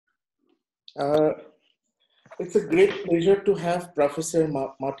Uh, it's a great pleasure to have Professor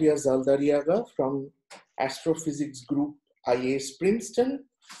Matias Zaldarriaga from Astrophysics Group IAS Princeton,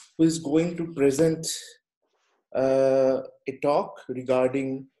 who is going to present a talk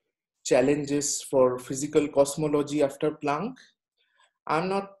regarding challenges for physical cosmology after Planck. I'm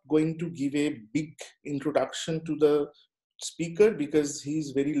not going to give a big introduction to the speaker because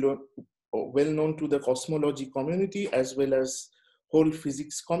he's very well known to the cosmology community as well as whole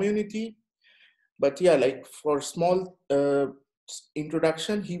physics community. But yeah, like for small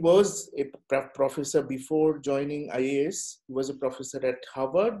introduction, he was a professor before joining IAS. He was a professor at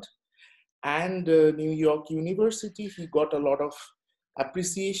Harvard and New York University. He got a lot of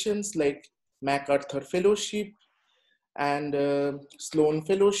appreciations like MacArthur Fellowship and Sloan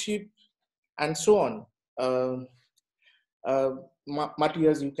Fellowship and so on. Uh,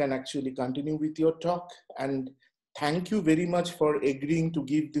 Matthias, you can actually continue with your talk, and thank you very much for agreeing to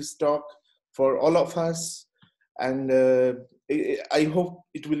give this talk for all of us. And I hope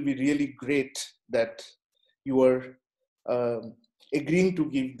it will be really great that you are agreeing to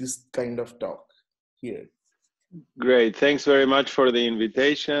give this kind of talk here. Great. Thanks very much for the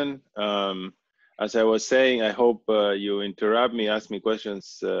invitation. As I was saying, I hope you interrupt me, ask me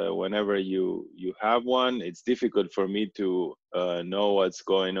questions whenever you have one. It's difficult for me to know what's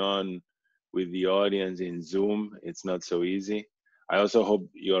going on with the audience in Zoom. It's not so easy. I also hope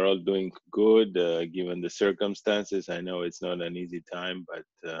you're all doing good given the circumstances. I know it's not an easy time, but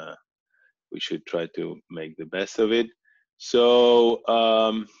we should try to make the best of it. So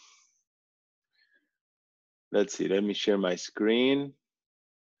let's see, let me share my screen.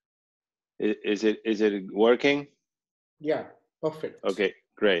 Is it working? Yeah, perfect. Okay,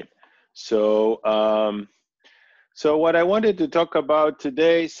 great. So so what I wanted to talk about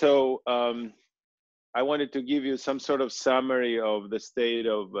today, I wanted to give you some sort of summary of the state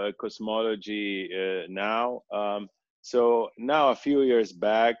of cosmology now. So now, a few years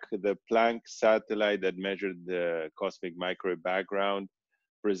back, the Planck satellite that measured the cosmic microwave background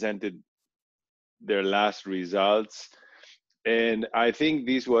presented their last results. And I think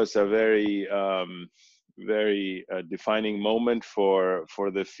this was a very, very defining moment for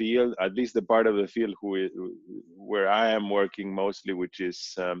the field, at least the part of the field where I am working mostly, which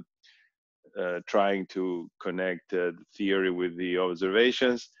is trying to connect theory with the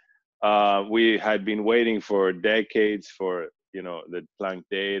observations. We had been waiting for decades for the Planck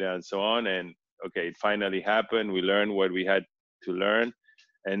data and so on, and okay, it finally happened. We learned what we had to learn,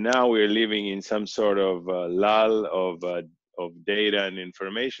 and now we're living in some sort of lull of data and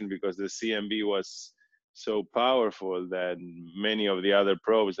information because the CMB was so powerful that many of the other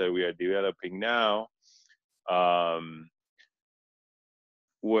probes that we are developing now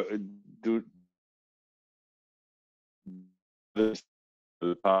do the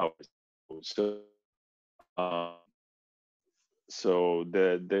power. So so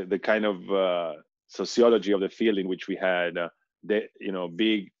the kind of sociology of the field in which we had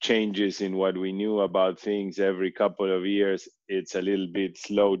big changes in what we knew about things every couple of years, it's a little bit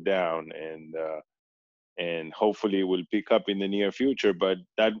slowed down, and hopefully will pick up in the near future. But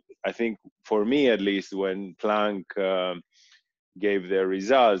that, I think, for me at least, when Planck gave their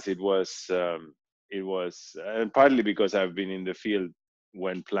results, it was and partly because I've been in the field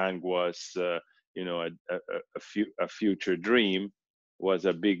when Planck was a future dream, was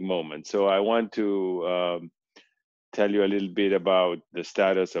a big moment. So I want to tell you a little bit about the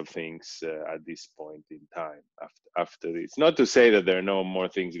status of things at this point in time after this. Not to say that there are no more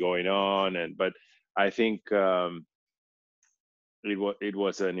things going on, but I think it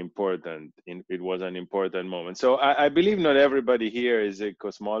was an important moment. So I believe not everybody here is a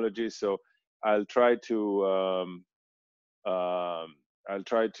cosmologist. So I'll try to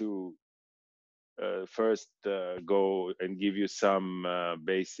first go and give you some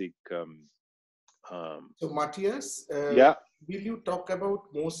basic. So Matthias, Yeah. will you talk about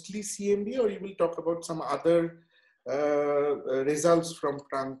mostly CMB, or you will talk about some other results from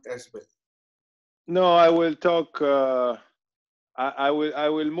Planck as well? No, I will talk. I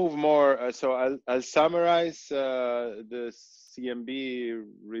will move more. So I'll summarize the CMB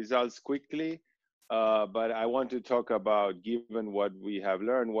results quickly, but I want to talk about, given what we have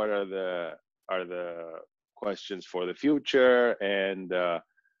learned, what are the questions for the future, and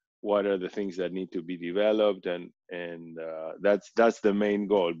what are the things that need to be developed, and that's the main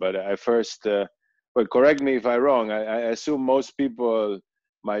goal. But I first, well, correct me if I'm wrong. I assume most people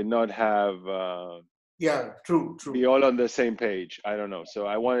might not have. Yeah, true. Be all on the same page. I don't know. So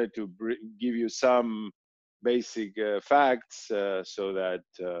I wanted to give you some basic facts so that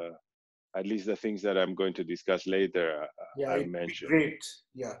at least the things that I'm going to discuss later, yeah, I'll mention. great.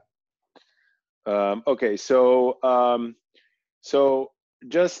 Yeah. Okay, so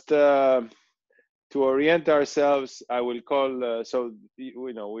just to orient ourselves, I will call,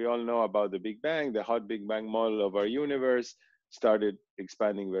 we all know about the Big Bang, the hot Big Bang model of our universe started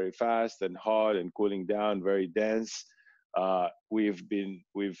expanding very fast and hot and cooling down, very dense. We've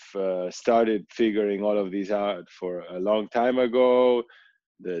started figuring all of these out for a long time ago.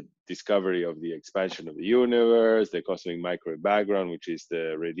 The discovery of the expansion of the universe, the cosmic microwave background, which is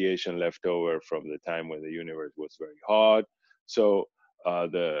the radiation left over from the time when the universe was very hot. So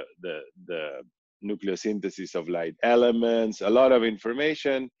the nucleosynthesis of light elements, a lot of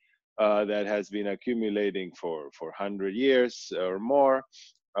information that has been accumulating for 100 years or more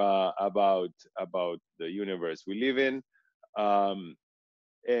about the universe we live in.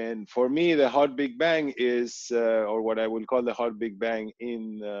 And for me, the hot Big Bang is, or what I will call the hot Big Bang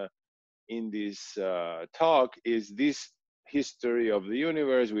in this talk, is this history of the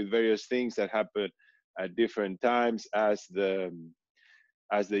universe with various things that happen at different times as the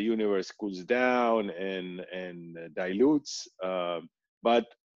universe cools down and dilutes, but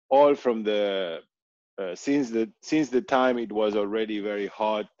all from the since the time it was already very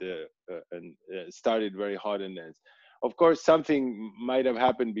hot and started very hot and dense. Of course, something might have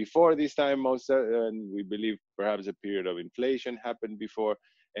happened before this time, and we believe perhaps a period of inflation happened before.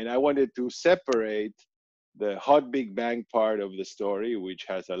 And I wanted to separate the hot Big Bang part of the story, which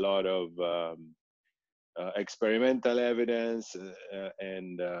has a lot of experimental evidence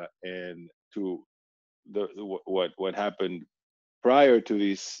and to what happened prior to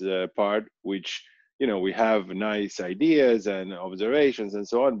this part, which we have nice ideas and observations and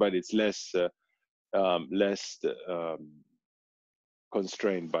so on, but it's less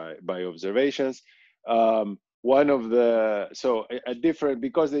constrained by observations. One of the a different,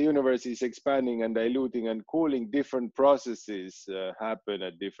 because the universe is expanding and diluting and cooling, different processes happen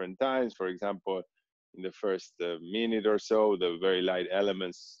at different times. For example, in the first minute or so, the very light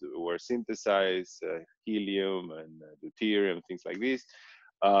elements were synthesized, helium and deuterium, things like this.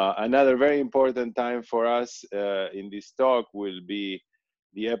 Another very important time for us in this talk will be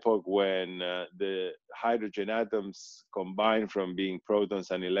the epoch when the hydrogen atoms combine from being protons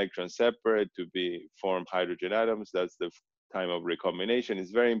and electrons separate to form hydrogen atoms. That's the time of recombination.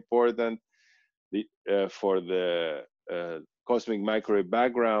 It's very important for the cosmic microwave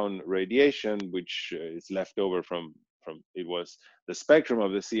background radiation, which is left over from it was the spectrum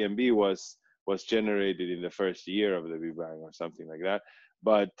of the CMB was generated in the first year of the Big Bang or something like that.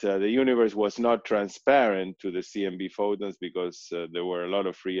 But the universe was not transparent to the CMB photons because there were a lot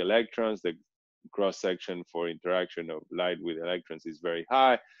of free electrons. The cross section for interaction of light with electrons is very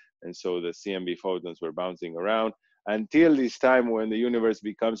high, and so the CMB photons were bouncing around until this time when the universe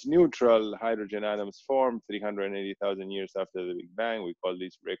becomes neutral. Hydrogen atoms form 380,000 years after the Big Bang. We call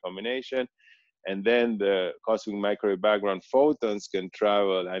this recombination. And then the cosmic microwave background photons can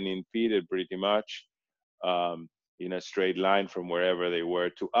travel unimpeded pretty much in a straight line from wherever they were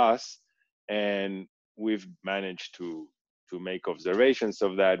to us. And we've managed to make observations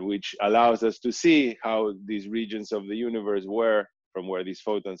of that, which allows us to see how these regions of the universe were from where these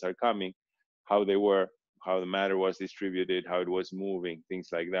photons are coming, how they were, how the matter was distributed, how it was moving, things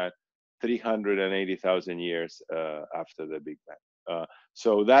like that, 380,000 years after the Big Bang.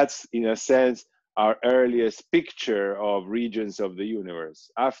 So that's, in a sense, our earliest picture of regions of the universe.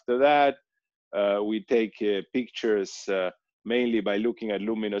 After that, we take pictures mainly by looking at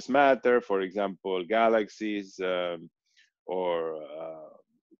luminous matter, for example, galaxies or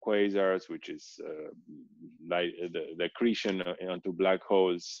quasars, which is the accretion onto black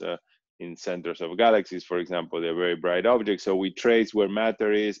holes in centers of galaxies, for example. They're very bright objects. So we trace where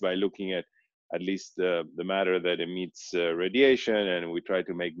matter is by looking at least the matter that emits radiation, and we try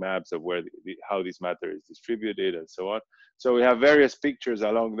to make maps of where how this matter is distributed and so on. So we have various pictures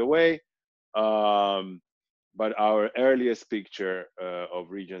along the way, but our earliest picture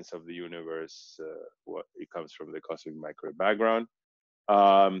of regions of the universe, it comes from the cosmic microwave background.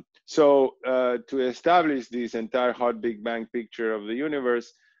 To establish this entire hot Big Bang picture of the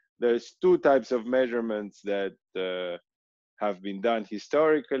universe, there's two types of measurements that have been done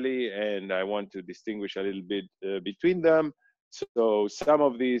historically, and I want to distinguish a little bit between them. So some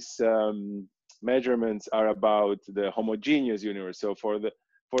of these measurements are about the homogeneous universe. So for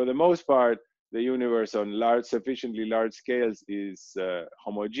the most part, the universe on sufficiently large scales is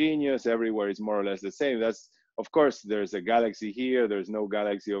homogeneous. Everywhere is more or less the same. That's, of course, there's a galaxy here, there's no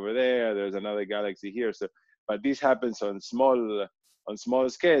galaxy over there, there's another galaxy here. So, but this happens on small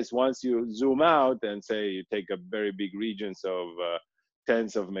scales. Once you zoom out and say you take a very big regions of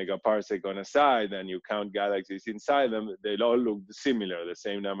tens of megaparsec on a side and you count galaxies inside them, they all look similar, the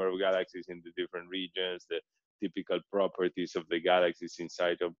same number of galaxies in the different regions, the typical properties of the galaxies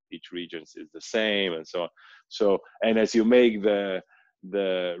inside of each region is the same, and so on. So, and as you make the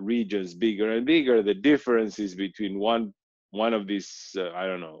regions bigger and bigger, the differences between one of these, I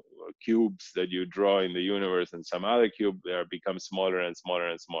don't know, cubes that you draw in the universe and some other cube, they become smaller and smaller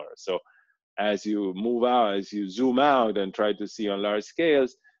and smaller. So as you move out, as you zoom out and try to see on large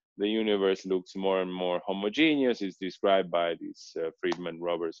scales, the universe looks more and more homogeneous. It's described by this Friedman,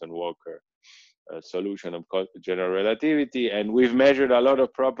 Robertson, Walker solution of general relativity. And we've measured a lot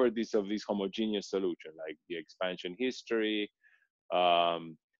of properties of this homogeneous solution, like the expansion history,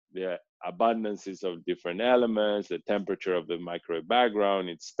 the abundances of different elements, the temperature of the microwave background,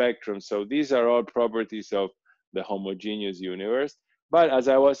 its spectrum. So these are all properties of the homogeneous universe. But as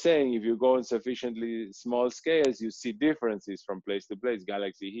I was saying, if you go on sufficiently small scales, you see differences from place to place.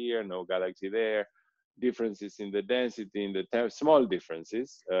 Galaxy here, no galaxy there. Differences in the density, in the small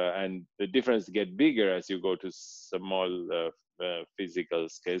differences. And the difference get bigger as you go to small physical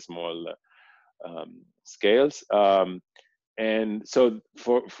scale, small scales. And so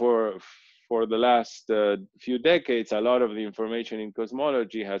for the last few decades, a lot of the information in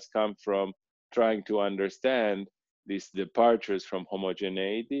cosmology has come from trying to understand these departures from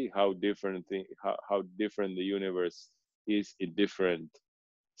homogeneity, how different the universe is in different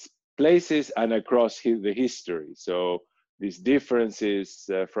places and across the history. So these differences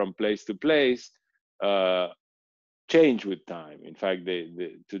from place to place change with time. In fact,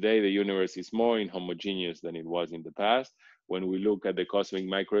 today the universe is more inhomogeneous than it was in the past. When we look at the cosmic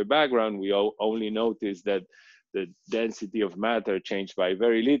microwave background, we only notice that the density of matter changed by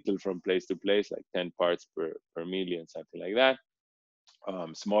very little from place to place, like 10 parts per million, something like that.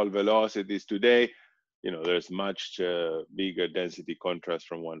 Small velocities today, there's much bigger density contrast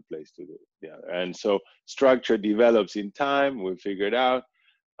from one place to the other. And so structure develops in time, we figured out.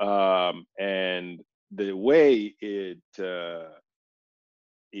 And the way it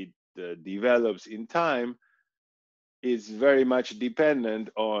develops in time is very much dependent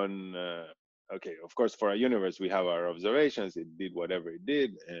on okay, of course, for our universe we have our observations, it did whatever it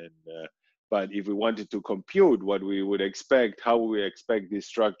did, and but if we wanted to compute what we would expect, how we expect this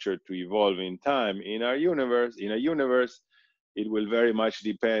structure to evolve in time in a universe, it will very much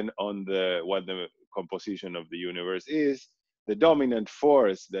depend on what the composition of the universe is. The dominant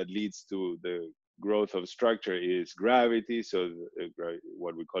force that leads to the growth of structure is gravity, so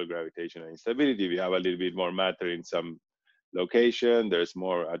what we call gravitational instability. We have a little bit more matter in some location, there's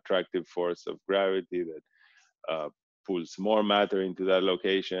more attractive force of gravity that pulls more matter into that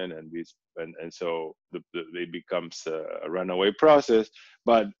location, and so it becomes a runaway process.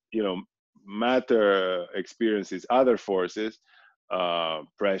 But matter experiences other forces,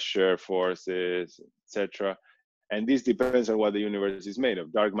 pressure forces, etc. And this depends on what the universe is made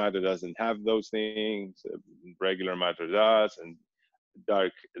of. Dark matter doesn't have those things. Regular matter does, and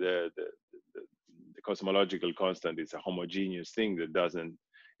the cosmological constant is a homogeneous thing that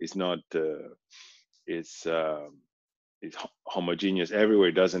is homogeneous everywhere.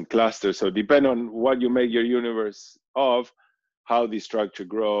 It doesn't cluster. So depend on what you make your universe of, how the structure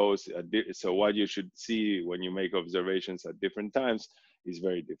grows. So what you should see when you make observations at different times is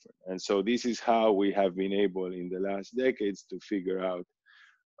very different. And so this is how we have been able in the last decades to figure out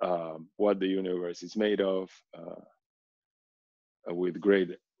what the universe is made of with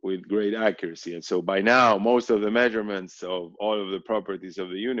great accuracy. And so by now, most of the measurements of all of the properties of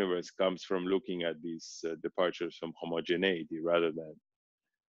the universe comes from looking at these departures from homogeneity rather than,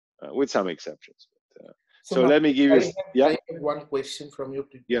 with some exceptions. So let me give you, I have one question from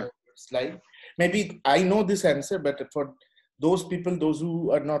your slide. Maybe I know this answer, but for those people, those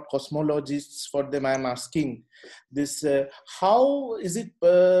who are not cosmologists, for them I'm asking this, how is it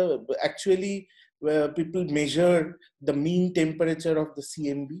actually people measure the mean temperature of the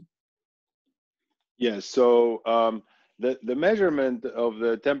CMB? Yes, so the measurement of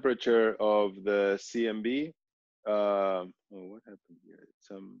the temperature of the CMB, what happened here?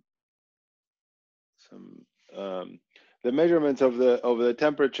 The measurements of the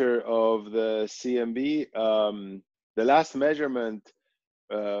temperature of the CMB, the last measurement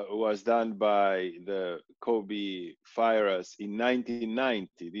was done by the Kobe Firas in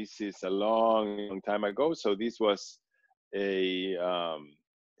 1990. This is a long time ago. So this was a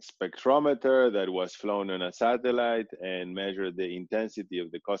spectrometer that was flown on a satellite and measured the intensity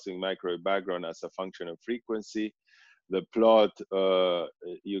of the cosmic microwave background as a function of frequency. The plot,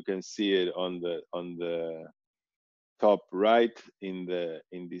 you can see it on the top right in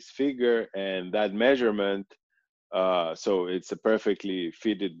this figure, and that measurement So it's perfectly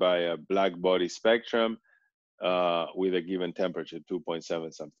fitted by a black body spectrum with a given temperature,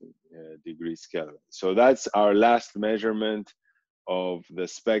 2.7 something degrees Kelvin. So that's our last measurement of the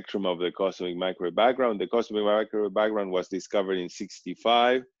spectrum of the cosmic microwave background. The cosmic microwave background was discovered in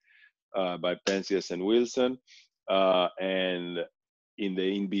 '65 by Penzias and Wilson. And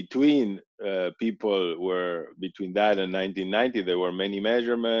in between, people were, between that and 1990, there were many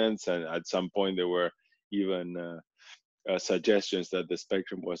measurements. And at some point, there were even suggestions that the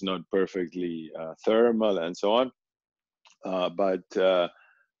spectrum was not perfectly thermal and so on. But the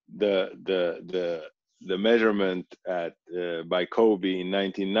measurement by Kobe in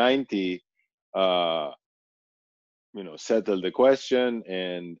 1990, settled the question,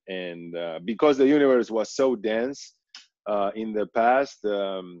 and because the universe was so dense in the past,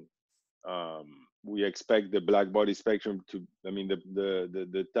 we expect the black body spectrum to,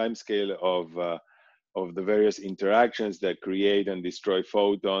 the time scale of the various interactions that create and destroy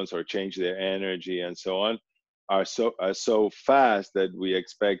photons or change their energy and so on are so fast that we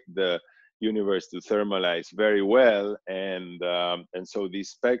expect the universe to thermalize very well, and so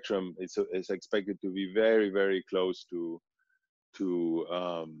this spectrum is expected to be very, very close to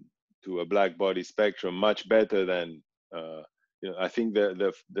a black body spectrum, much better than I think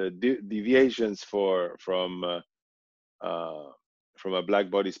the deviations from a black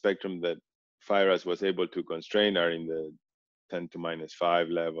body spectrum that FIRAS was able to constrain are in the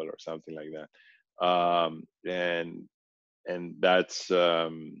 10⁻⁵ level or something like that, and that's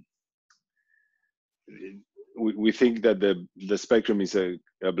we think that the spectrum is a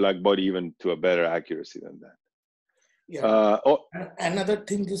black body even to a better accuracy than that. Yeah. Another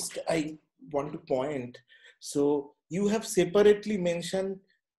thing just I want to point. So you have separately mentioned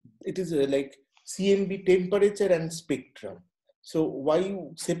it is like CMB temperature and spectrum. So why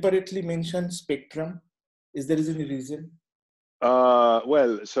you separately mention spectrum? Is there any reason?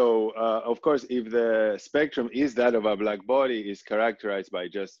 Well, so of course, if the spectrum is that of a black body, is characterized by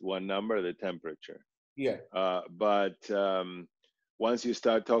just one number, the temperature. Yeah. But once you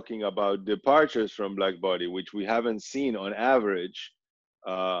start talking about departures from black body, which we haven't seen on average,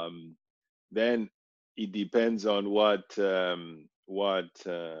 then it depends on what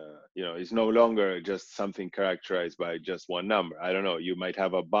is no longer just something characterized by just one number. I don't know. You might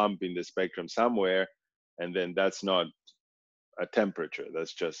have a bump in the spectrum somewhere, and then that's not a temperature.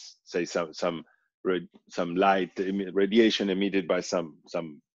 That's just, say, some light radiation emitted by some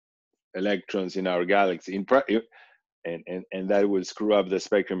electrons in our galaxy, and that will screw up the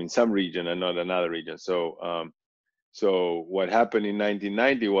spectrum in some region and not another region. So what happened in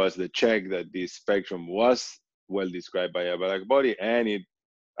 1990 was the check that this spectrum was well described by a black body, and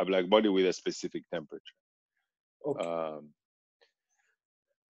a black body with a specific temperature. Okay.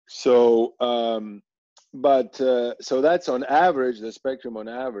 So that's on average, the spectrum on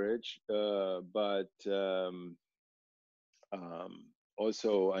average, but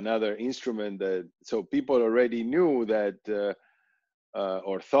also another instrument that, so people already knew that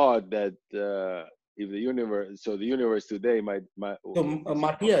or thought that if the universe today might so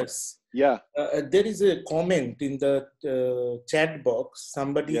Matias, yeah, there is a comment in the chat box.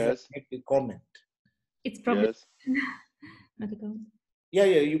 Somebody has made a comment. It's probably not a comment. Yeah,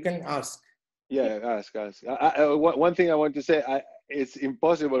 you can ask. Yeah, ask. One thing I want to say, it's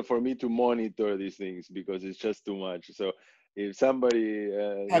impossible for me to monitor these things because it's just too much. So if somebody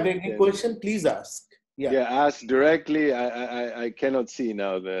have any question, please ask. Yeah, ask directly. I cannot see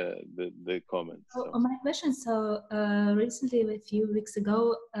now the comments. So. My question. So recently, a few weeks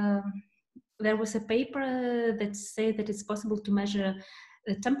ago, there was a paper that said that it's possible to measure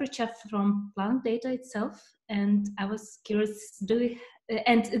the temperature from Planck data itself, and I was curious.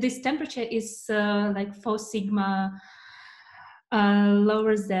 And this temperature is like 4 sigma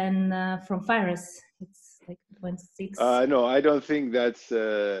lower than from FIRAS. It's like 0.6. No, I don't think that's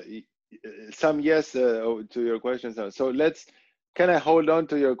some yes to your question. So can I hold on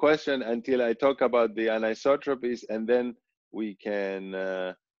to your question until I talk about the anisotropies, and then we can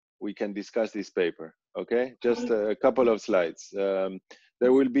discuss this paper. Okay, just a couple of slides.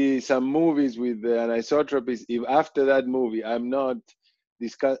 There will be some movies with the anisotropies. If after that movie I'm not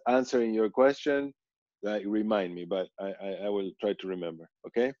answering your question, like, remind me, but I will try to remember.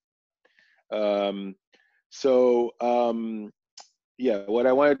 Okay. Yeah, what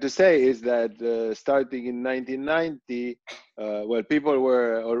I wanted to say is that starting in 1990, well, people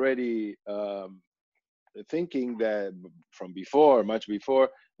were already thinking that from before, much before,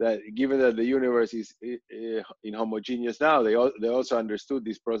 that given that the universe is inhomogeneous now, they also understood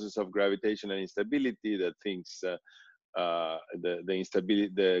this process of gravitational instability, that things the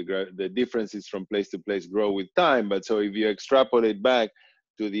instability, the differences from place to place grow with time. But so if you extrapolate back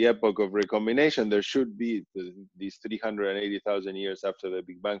to the epoch of recombination, there should be these 380,000 years after the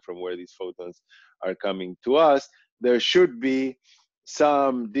Big Bang, from where these photons are coming to us, there should be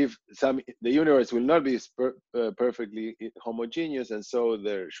the universe will not be perfectly homogeneous, and so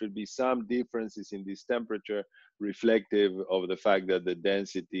there should be some differences in this temperature reflective of the fact that the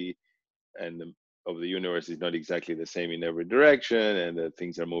density of the universe is not exactly the same in every direction, and that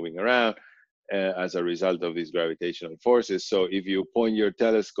things are moving around as a result of these gravitational forces. So if you point your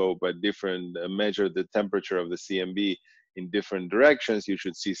telescope at measure the temperature of the CMB in different directions, you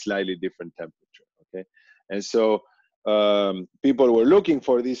should see slightly different temperature, okay? And so people were looking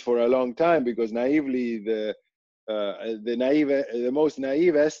for this for a long time, because naively, the most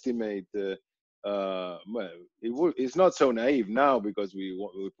naive estimate, well, it's not so naive now because we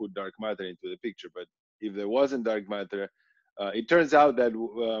put dark matter into the picture. But if there wasn't dark matter, it turns out that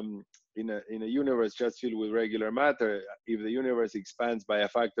in a universe just filled with regular matter, if the universe expands by a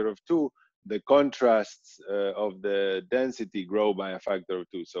factor of 2, the contrasts of the density grow by a factor of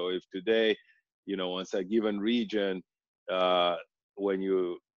 2. So if today, once a given region, when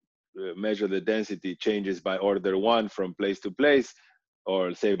you measure the density, changes by order 1 from place to place,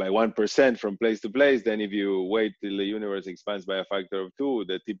 or say by 1% from place to place, then if you wait till the universe expands by a factor of 2,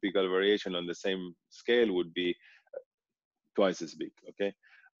 the typical variation on the same scale would be twice as big, okay?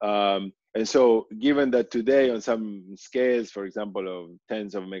 And so given that today on some scales, for example, of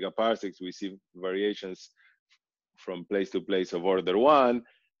tens of megaparsecs, we see variations from place to place of order 1,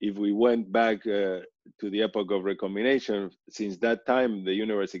 if we went back to the epoch of recombination, since that time the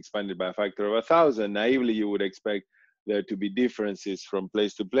universe expanded by a factor of 1,000, naively you would expect there to be differences from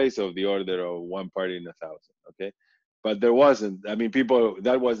place to place of the order of 1 part in 1,000, okay? But there wasn't. I mean,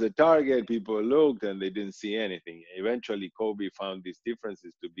 that was the target. People looked and they didn't see anything. Eventually, Kobe found these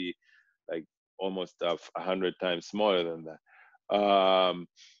differences to be like almost 100 times smaller than that.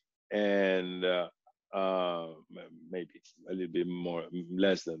 And maybe a little bit more,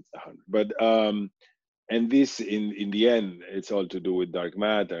 less than 100. But and this, in the end, it's all to do with dark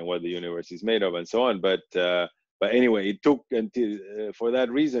matter and what the universe is made of and so on. But anyway, it took until, for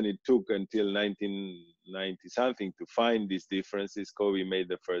that reason, it took until 1990 something to find these differences. Kobe made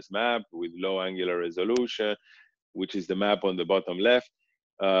the first map with low angular resolution, which is the map on the bottom left.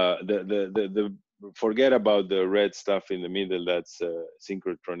 Forget about the red stuff in the middle. That's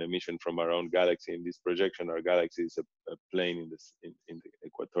synchrotron emission from our own galaxy. In this projection, our galaxy is a plane in the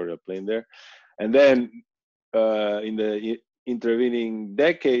equatorial plane there. And then in the intervening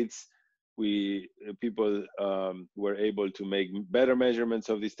decades, people were able to make better measurements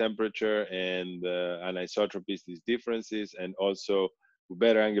of this temperature and anisotropies, these differences, and also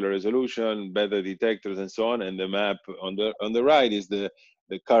better angular resolution, better detectors, and so on. And the map on the right is the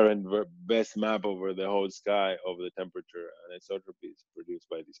current best map over the whole sky of the temperature anisotropies produced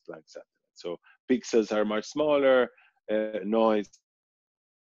by this Planck satellite. So pixels are much smaller, noise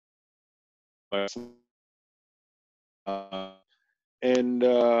and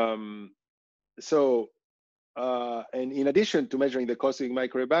and in addition to measuring the cosmic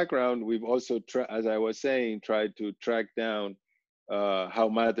microwave background, we've also, as I was saying, tried to track down how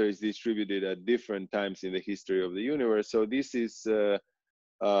matter is distributed at different times in the history of the universe. So this is a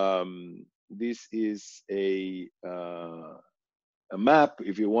map,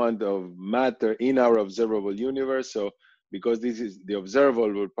 if you want, of matter in our observable universe. So because this is the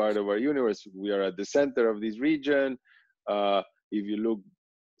observable part of our universe, we are at the center of this region. If you look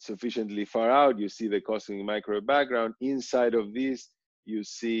sufficiently far out, you see the cosmic microwave background. Inside of this, you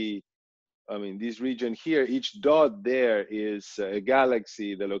see, I mean, this region here, each dot there is a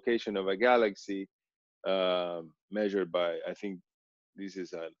galaxy, the location of a galaxy measured by, I think this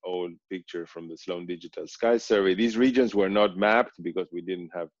is an old picture from the Sloan Digital Sky Survey. These regions were not mapped because we didn't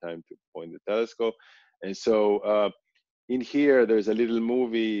have time to point the telescope. And so in here, there's a little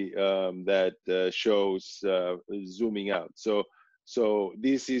movie that shows zooming out. So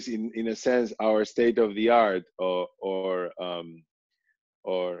this is, in a sense, our state of the art, or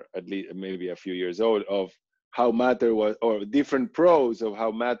at least maybe a few years old, of how matter was, or different pros of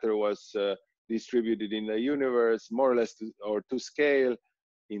how matter was distributed in the universe, more or less to scale,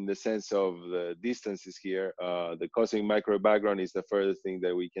 in the sense of the distances here. The cosmic microwave background is the furthest thing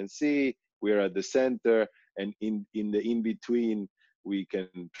that we can see. We are at the center, and in the in-between, we can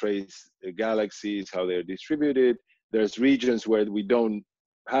trace the galaxies, how they're distributed. There's regions where we don't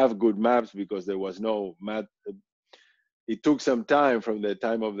have good maps because there was no map. It took some time from the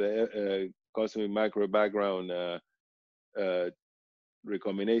time of the cosmic microwave background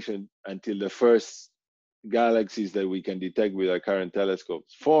recombination until the first galaxies that we can detect with our current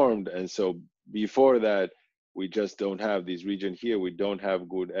telescopes formed. And so before that, we just don't have this region here. We don't have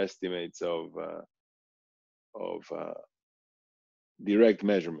good estimates of direct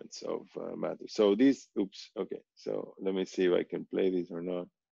measurements of matter. So these, oops, okay. So let me see if I can play this or not.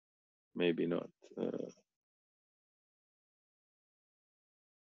 Maybe not.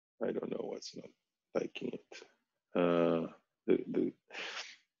 I don't know what's not liking it.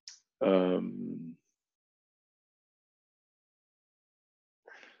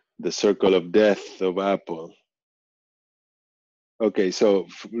 The circle of death of Apple. Okay, so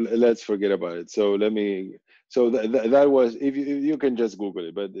let's forget about it. So let me. So that was, if you can just Google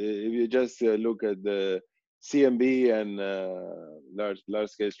it, but if you just look at the CMB and large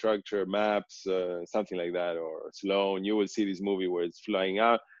scale structure maps, something like that, or Sloan, you will see this movie where it's flying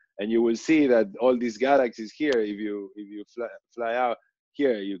out, and you will see that all these galaxies here, if you fly out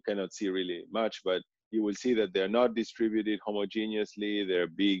here, you cannot see really much, but you will see that they're not distributed homogeneously. They're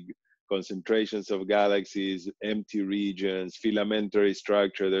big concentrations of galaxies, empty regions, filamentary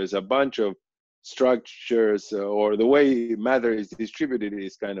structure. There's a bunch of structures, or the way matter is distributed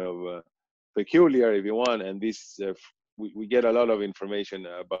is kind of peculiar, if you want. And this, we get a lot of information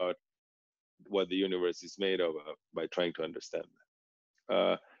about what the universe is made of by trying to understand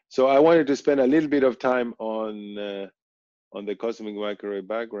that. So I wanted to spend a little bit of time on the cosmic microwave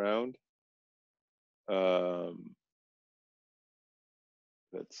background.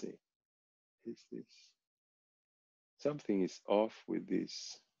 Let's see. Is this something is off with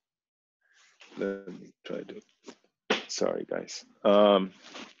this? Let me try to. Sorry, guys. I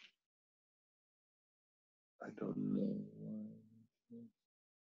don't know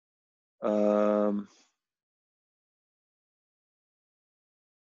why.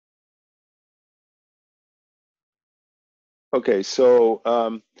 Okay, so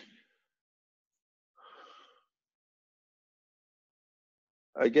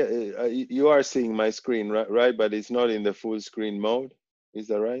I get you are seeing my screen, right? But it's not in the full screen mode. Is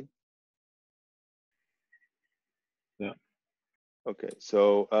that right? Yeah. Okay.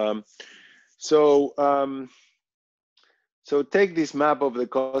 So so take this map of the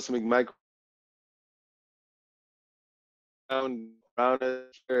cosmic microwave around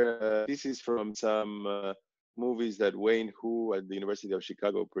here. This is from some movies that Wayne Hu at the University of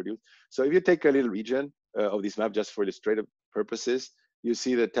Chicago produced. So if you take a little region of this map just for illustrative purposes, you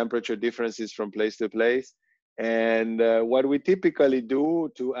see the temperature differences from place to place. And what we typically do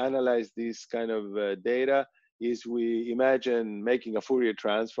to analyze this kind of data is we imagine making a Fourier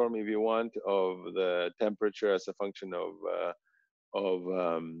transform, if you want, of the temperature as a function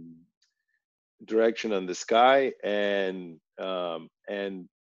of direction on the sky, and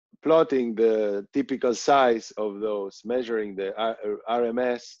plotting the typical size of those, measuring the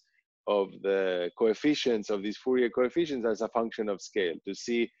RMS of the coefficients of these Fourier coefficients as a function of scale, to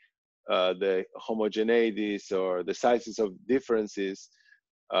see the homogeneities or the sizes of differences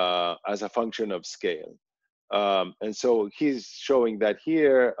as a function of scale. And so he's showing that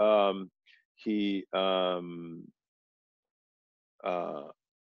here. He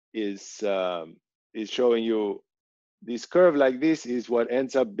is showing you this curve like this is what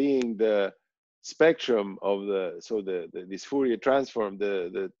ends up being the spectrum of this Fourier transform,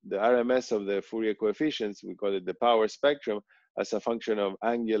 the RMS of the Fourier coefficients. We call it the power spectrum as a function of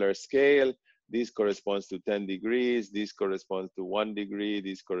angular scale. This corresponds to 10 degrees. This corresponds to 1 degree.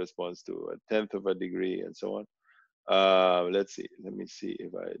 This corresponds to 1/10 of a degree, and so on. Let's see. Let me see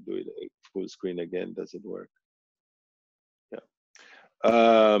if I do it full screen again. Does it work? Yeah.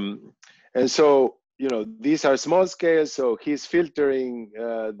 And so, you know, these are small scales. So he's filtering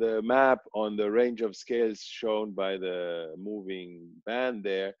the map on the range of scales shown by the moving band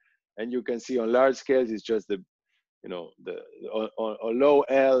there. And you can see on large scales, it's just the, you know, on low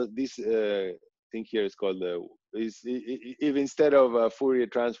L, this thing here is called if instead of a Fourier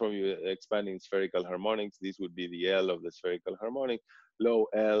transform, you're expanding spherical harmonics, this would be the L of the spherical harmonic. Low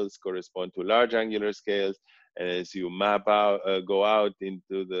L's correspond to large angular scales. And as you map out, go out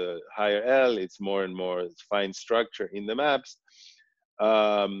into the higher L, it's more and more fine structure in the maps.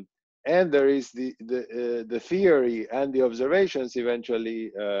 And there is the theory and the observations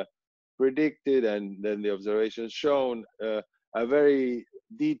eventually predicted, and then the observations shown a very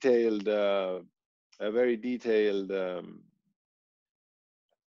detailed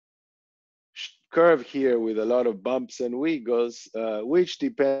curve here with a lot of bumps and wiggles, which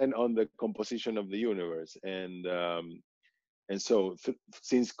depend on the composition of the universe. And so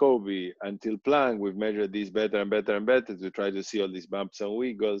since Kobe until Planck, we've measured these better and better and better to try to see all these bumps and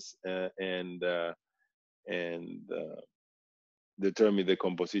wiggles and determine the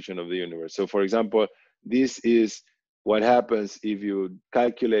composition of the universe. So for example, This is what happens if you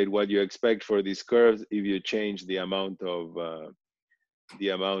calculate what you expect for these curves if you change the amount of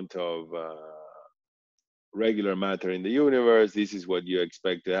regular matter in the universe. This is what you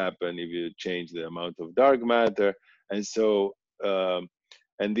expect to happen if you change the amount of dark matter. And so,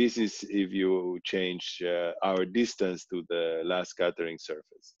 and this is if you change our distance to the last scattering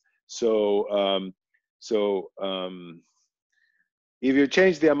surface. So, if you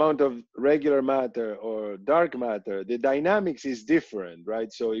change the amount of regular matter or dark matter, the dynamics is different,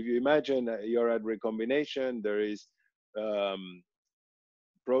 right? So if you imagine you're at recombination, there is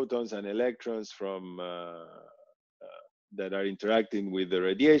protons and electrons from that are interacting with the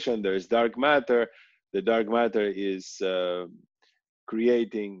radiation. There is dark matter. The dark matter is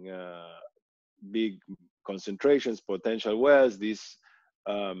creating big concentrations, potential wells. This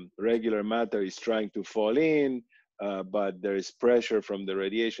regular matter is trying to fall in, but there is pressure from the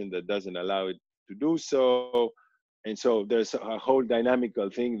radiation that doesn't allow it to do so. And so there's a whole dynamical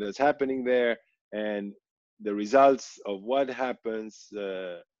thing that's happening there. And the results of what happens,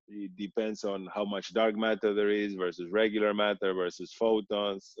 it depends on how much dark matter there is versus regular matter versus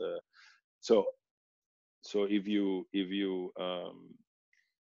photons. So if you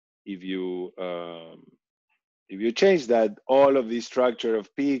change that, all of the structure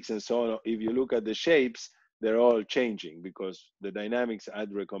of peaks and so on, if you look at the shapes, they're all changing because the dynamics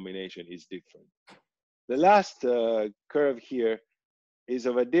at recombination is different. The last curve here is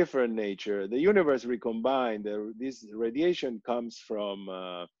of a different nature. The universe recombined. This radiation comes from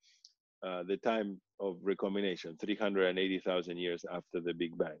the time of recombination, 380,000 years after the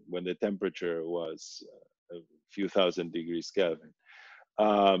Big Bang, when the temperature was a few thousand degrees Kelvin.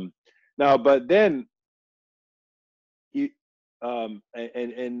 Now, but then,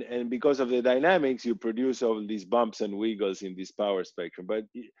 and because of the dynamics, you produce all these bumps and wiggles in this power spectrum. But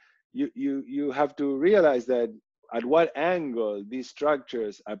you have to realize that at what angle these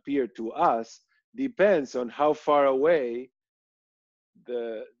structures appear to us depends on how far away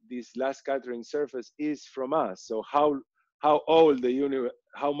this last scattering surface is from us. So how old the universe,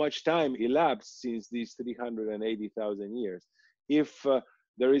 how much time elapsed since these 380,000 years. If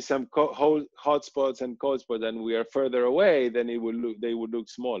there is some hot spots and cold spots and we are further away, then they would look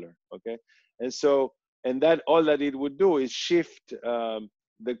smaller, okay? And so, and that all that it would do is shift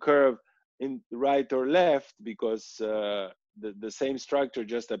the curve in right or left, because the same structure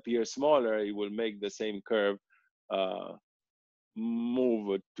just appears smaller. It will make the same curve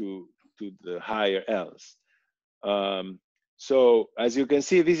move to the higher L's. So as you can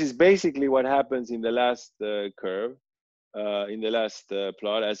see, this is basically what happens in the last curve, in the last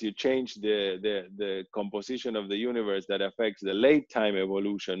plot. As you change the composition of the universe, that affects the late time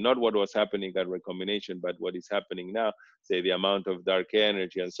evolution, not what was happening at recombination, but what is happening now, say the amount of dark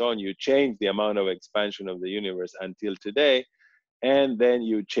energy and so on. You change the amount of expansion of the universe until today, and then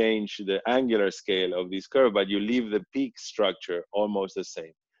you change the angular scale of this curve, but you leave the peak structure almost the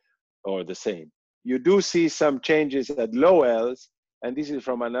same, or the same. You do see some changes at low L's, and this is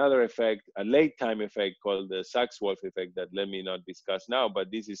from another effect, a late time effect called the Sachs-Wolf effect that let me not discuss now,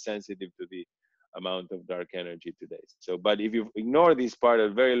 but this is sensitive to the amount of dark energy today. So, but if you ignore this part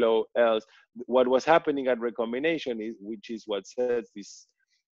at very low L's, what was happening at recombination, which is what sets these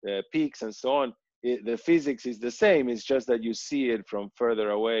peaks and so on, the physics is the same. It's just that you see it from further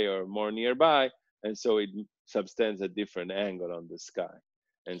away or more nearby, and so it subtends a different angle on the sky.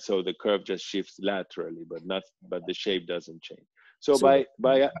 And so the curve just shifts laterally, but the shape doesn't change. So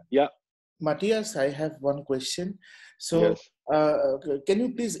yeah. Matias, I have one question. So yes. Can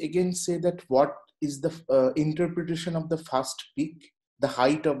you please again say that what is the interpretation of the first peak, the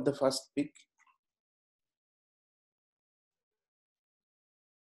height of the first peak?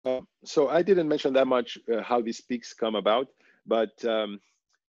 So I didn't mention that much how these peaks come about, but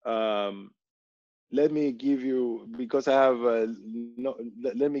let me give you, because I have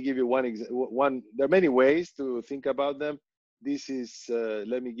let me give you one. There are many ways to think about them. This is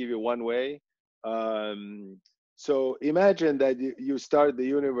let me give you one way. So imagine that you start the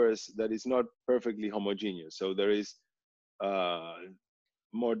universe that is not perfectly homogeneous. So there is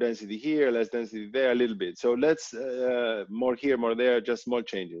more density here, less density there, a little bit. So let's more here, more there, just small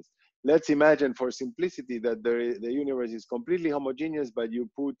changes. Let's imagine for simplicity that the universe is completely homogeneous, but you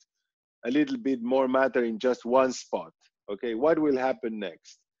put a little bit more matter in just one spot. Okay, what will happen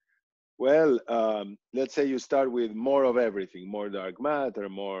next? Well, let's say you start with more of everything, more dark matter,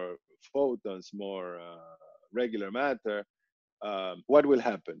 more photons, more regular matter. What will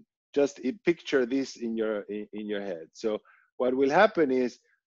happen? Just picture this in your head. So what will happen is,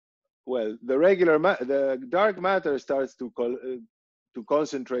 well, the dark matter starts to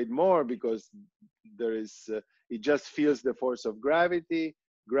concentrate more, because it just feels the force of gravity.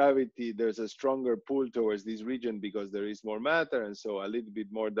 Gravity, there's a stronger pull towards this region because there is more matter, and so a little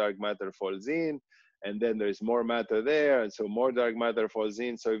bit more dark matter falls in, and then there's more matter there, and so more dark matter falls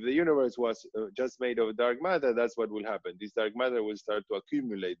in. So if the universe was just made of dark matter, that's what will happen. This dark matter will start to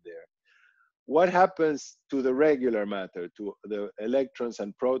accumulate there. What happens to the regular matter, to the electrons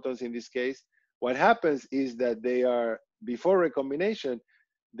and protons in this case? What happens is that they are, before recombination,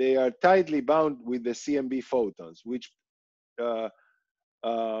 they are tightly bound with the CMB photons, which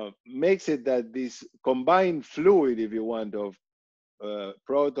makes it that this combined fluid, if you want, of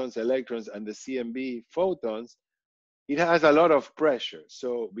protons, electrons, and the CMB photons, it has a lot of pressure.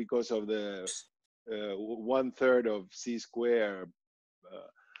 So because of the 1/3 of c square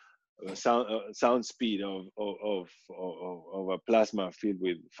sound speed of a plasma filled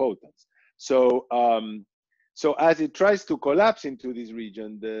with photons. So so as it tries to collapse into this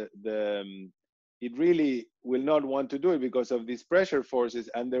region, it really will not want to do it because of these pressure forces,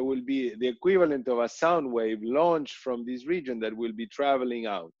 and there will be the equivalent of a sound wave launched from this region that will be traveling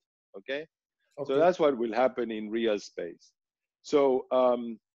out. Okay, so that's what will happen in real space. So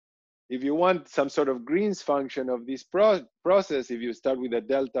if you want some sort of Green's function of this process, if you start with a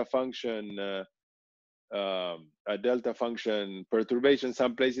delta function perturbation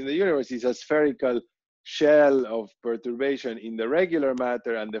someplace in the universe, is a spherical shell of perturbation in the regular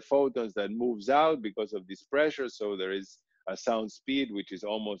matter and the photons that moves out because of this pressure. So there is a sound speed, which is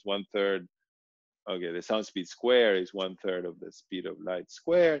almost 1/3. Okay, the sound speed square is 1/3 of the speed of light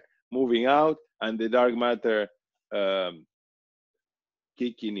squared, moving out, and the dark matter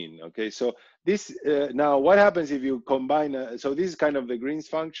kicking in. Okay, so this now what happens if you combine so this is kind of the Green's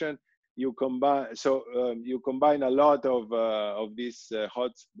function. You combine you combine a lot of these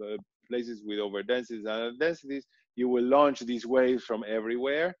hot places with overdensities and underdensities, you will launch these waves from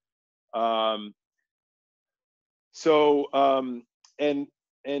everywhere.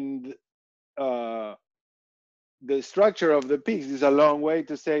 The structure of the peaks is a long way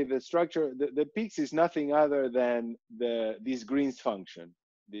to say the structure. The peaks is nothing other than this Green's function.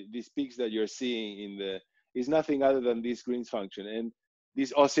 These peaks that you're seeing in is nothing other than this Green's function. And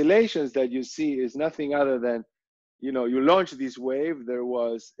these oscillations that you see is nothing other than, you know, you launch this wave, there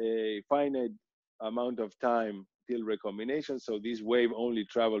was a finite amount of time till recombination, so this wave only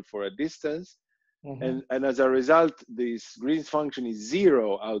traveled for a distance. And as a result, this Green's function is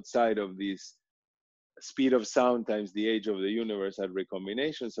 0 outside of this speed of sound times the age of the universe at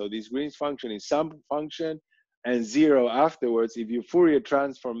recombination. So this Green's function is some function, and 0 afterwards. If you Fourier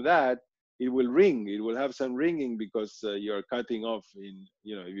transform that, it will ring. It will have some ringing because you're cutting off in,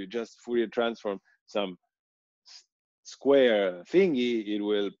 you know, if you just Fourier transform some square thingy, it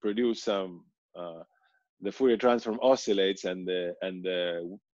will produce some, the Fourier transform oscillates, and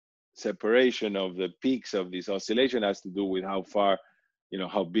the separation of the peaks of this oscillation has to do with how far, you know,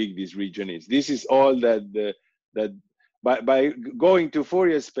 how big this region is. This is all that by going to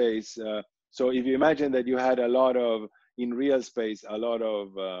Fourier space. So if you imagine that you had a lot of, in real space, a lot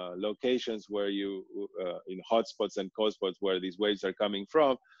of locations where you, in hotspots and cold-spots where these waves are coming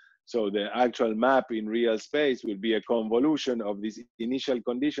from. So the actual map in real space will be a convolution of these initial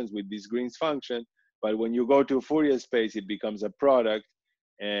conditions with this Green's function. But when you go to Fourier space, it becomes a product.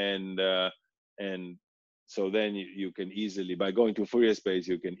 And so then you can easily, by going to Fourier space,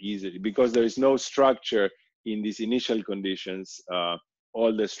 you can easily, because there is no structure in these initial conditions,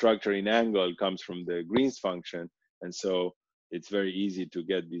 all the structure in angle comes from the Green's function. And so it's very easy to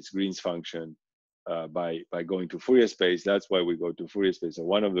get this Green's function by going to Fourier space. That's why we go to Fourier space, and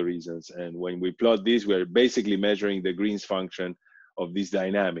one of the reasons. And when we plot this, we're basically measuring the Green's function of these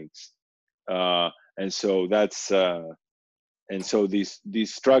dynamics. And so that's, and so this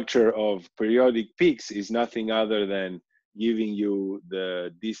structure of periodic peaks is nothing other than giving you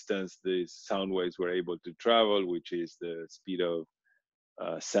the distance the sound waves were able to travel, which is the speed of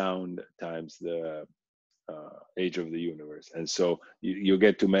sound times the age of the universe. And so you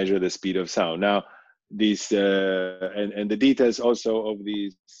get to measure the speed of sound. Now, this and the details also of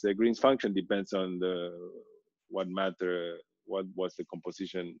this Green's function depends on what matter, what was the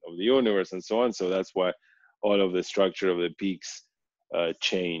composition of the universe, and so on. So that's why all of the structure of the peaks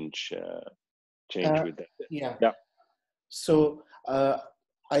change with that. Yeah. Yeah. So I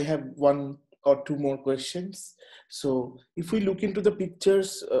have one or two more questions. So if we look into the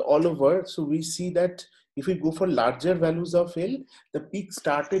pictures all over, so we see that if we go for larger values of L, the peak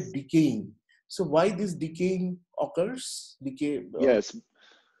started decaying. So why this decaying occurs? Yes.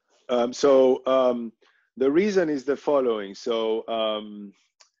 The reason is the following. So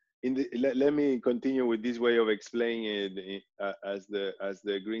let me continue with this way of explaining it as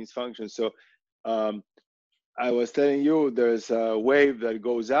the Green's function. So I was telling you there's a wave that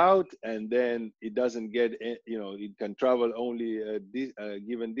goes out and then it doesn't get, it can travel only a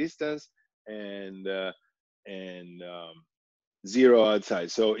given distance and zero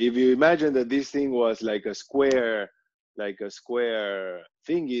outside. So if you imagine that this thing was like a square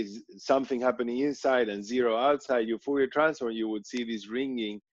thing, is something happening inside and zero outside, your Fourier transform, you would see this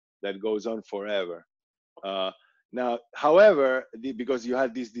ringing that goes on forever. Now, however, because you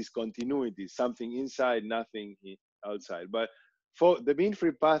have this discontinuity, something inside, nothing outside. But the mean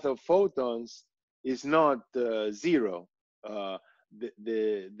free path of photons is not zero. The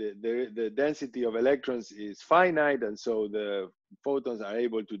density of electrons is finite, and so the photons are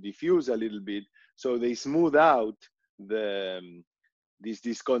able to diffuse a little bit. So they smooth out this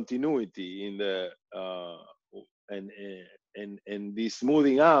discontinuity in the and this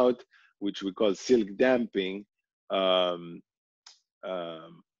smoothing out, which we call silk damping,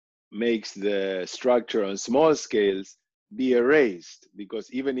 makes the structure on small scales be erased. Because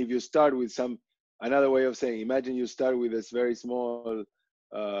even if you start with another way of saying, imagine you start with this very small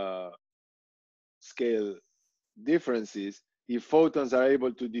scale differences, if photons are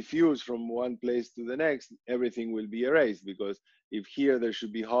able to diffuse from one place to the next, everything will be erased, because if here there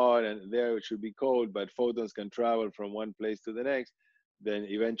should be hot and there it should be cold, but photons can travel from one place to the next, then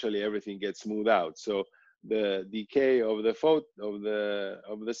eventually everything gets smoothed out. So the decay of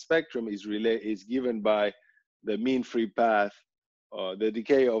the spectrum is given by the mean free path. The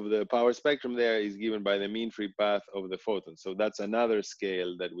decay of the power spectrum there is given by the mean free path of the photon. So that's another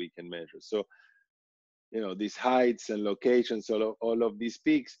scale that we can measure. So these heights and locations, all of these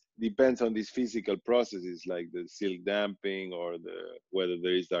peaks depends on these physical processes like the silk damping or whether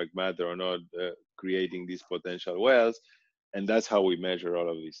there is dark matter or not creating these potential wells, and that's how we measure all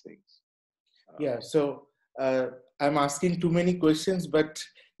of these things. Yeah, so I'm asking too many questions, but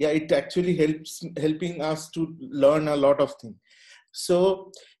yeah, it actually helping us to learn a lot of things.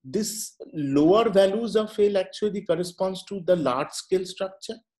 So this lower values of L actually corresponds to the large scale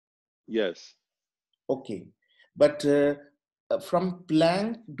structure? Yes. Okay, but from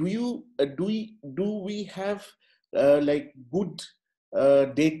Planck, do we have like good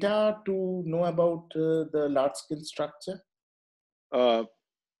data to know about the large scale structure?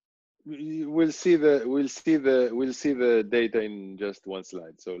 We'll see the data in just one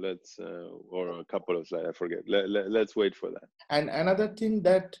slide. So let's or a couple of slides. I forget. Let's wait for that. And another thing,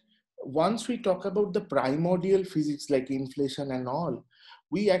 that once we talk about the primordial physics like inflation and all,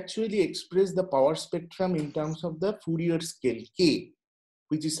 we actually express the power spectrum in terms of the Fourier scale K,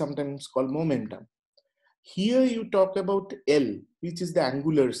 which is sometimes called momentum. Here you talk about L, which is the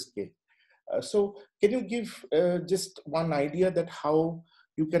angular scale. So can you give just one idea that how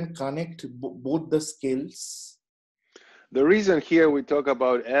you can connect both the scales? The reason here we talk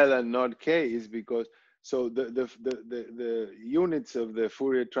about L and not K is because the units of the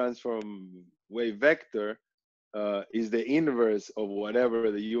Fourier transform wave vector is the inverse of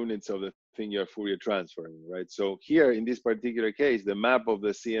whatever the units of the thing you're Fourier transforming, right? So here in this particular case, the map of the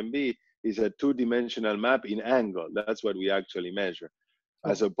CMB is a two-dimensional map in angle. That's what we actually measure,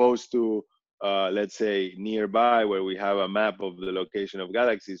 as opposed to let's say nearby, where we have a map of the location of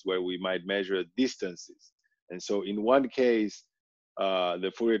galaxies where we might measure distances. And so in one case,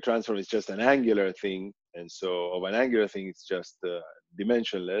 the Fourier transform is just an angular thing. And so of an angular thing, it's just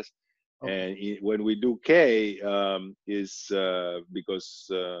dimensionless. And when we do K, is because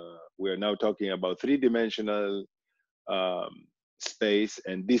we're now talking about three-dimensional space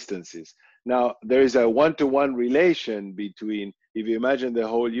and distances. Now, there is a one-to-one relation between, if you imagine the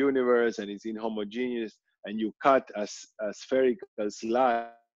whole universe and it's inhomogeneous, and you cut a spherical slice,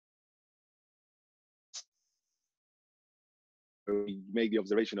 we make the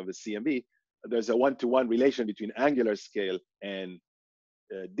observation of the CMB, there's a one-to-one relation between angular scale and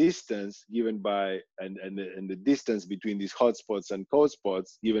distance given by, and the distance between these hotspots and cold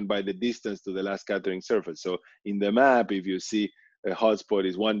spots given by the distance to the last scattering surface. So in the map, if you see a hotspot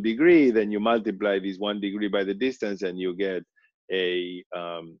is 1 degree, then you multiply this 1 degree by the distance and you get a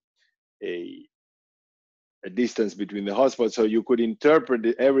distance between the hotspots. So you could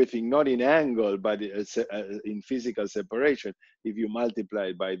interpret everything not in angle, but in physical separation if you multiply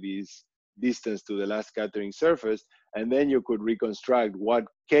it by this distance to the last scattering surface, and then you could reconstruct what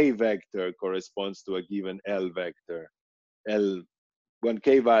K vector corresponds to a given L vector. One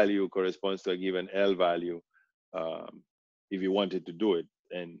K value corresponds to a given L value if you wanted to do it.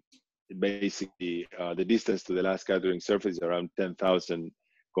 And basically, the distance to the last scattering surface is around 10,000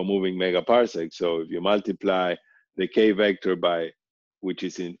 co-moving megaparsecs. So if you multiply the K vector by, which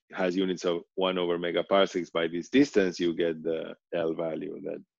has units of 1 over megaparsecs by this distance, you get the L value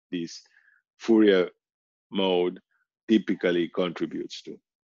that this Fourier mode typically contributes to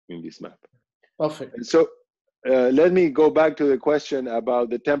in this map. Perfect. And so let me go back to the question about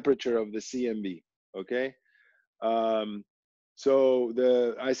the temperature of the CMB, okay?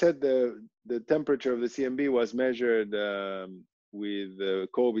 So I said the temperature of the CMB was measured with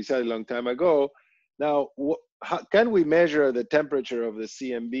COBE a long time ago. Now, how can we measure the temperature of the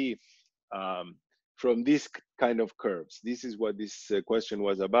CMB from this kind of curves? This is what this question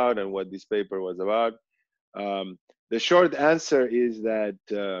was about and what this paper was about. The short answer is that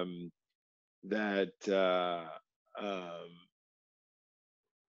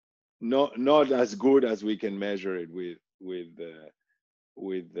not as good as we can measure it with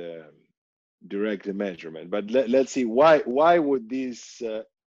direct measurement. But let's see why would this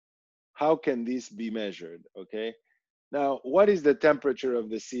how can this be measured? Okay, now what is the temperature of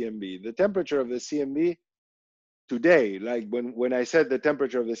the CMB? The temperature of the CMB today, like when I said the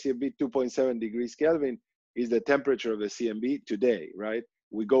temperature of the CMB 2.7 degrees Kelvin is the temperature of the CMB today, right?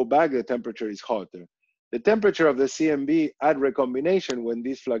 We go back, the temperature is hotter. The temperature of the CMB at recombination, when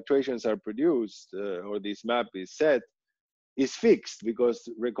these fluctuations are produced or this map is set, is fixed, because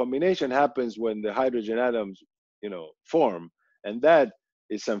recombination happens when the hydrogen atoms, form, and that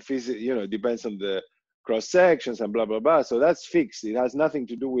is some physics, depends on the cross sections and blah blah blah. So that's fixed. It has nothing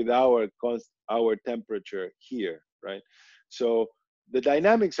to do with our temperature here, right? So the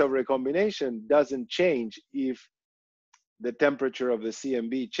dynamics of recombination doesn't change if the temperature of the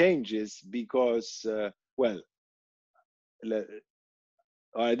CMB changes, because or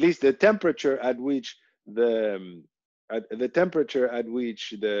at least the temperature at which the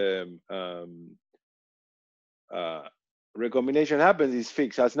recombination happens is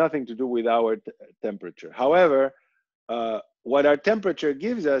fixed, has nothing to do with our temperature. However, what our temperature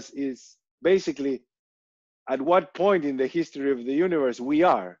gives us is basically at what point in the history of the universe we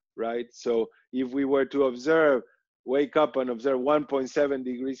are, right? So if we were to wake up and observe 1.7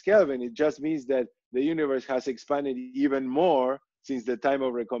 degrees Kelvin, it just means that the universe has expanded even more since the time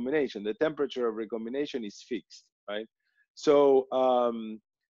of recombination. The temperature of recombination is fixed, right? So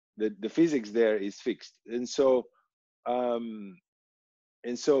the physics there is fixed. And so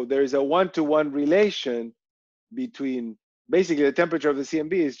there is a one-to-one relation between, basically the temperature of the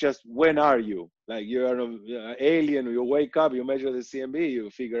CMB is just when are you? Like you're an alien, you wake up, you measure the CMB, you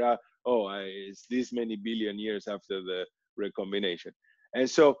figure out, oh, it's this many billion years after the recombination. And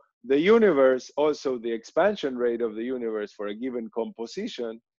so the universe, also the expansion rate of the universe for a given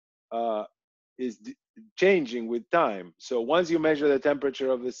composition is changing with time. So once you measure the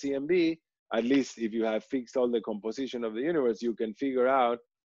temperature of the CMB, at least if you have fixed all the composition of the universe, you can figure out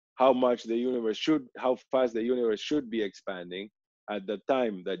how fast the universe should be expanding at the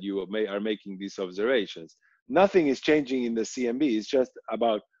time that you are making these observations. Nothing is changing in the CMB. It's just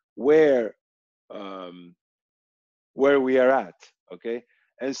about where we are at, okay?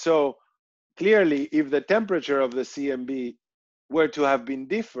 And so clearly, if the temperature of the CMB were to have been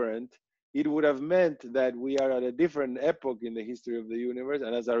different, it would have meant that we are at a different epoch in the history of the universe,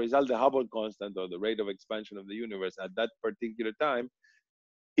 and as a result, the Hubble constant, or the rate of expansion of the universe at that particular time,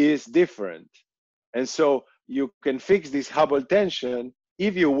 is different. And so you can fix this Hubble tension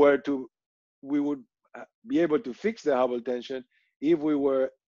if you were to, we would be able to fix the Hubble tension if we were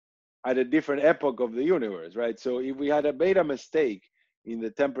at a different epoch of the universe, right? So if we had a beta mistake in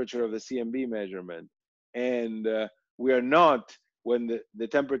the temperature of the CMB measurement, and we are not, when the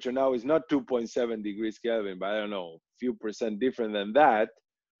temperature now is not 2.7 degrees Kelvin, but I don't know, a few percent different than that,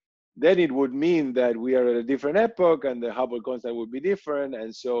 then it would mean that we are at a different epoch and the Hubble constant would be different.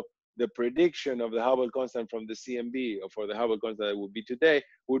 And so the prediction of the Hubble constant from the CMB, or for the Hubble constant that would be today,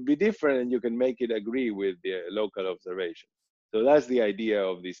 would be different, and you can make it agree with the local observation. So that's the idea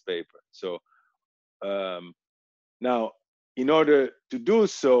of this paper. So now, in order to do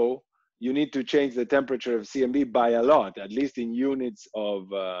so, you need to change the temperature of CMB by a lot, at least in units of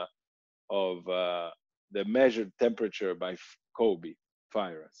the measured temperature by COBE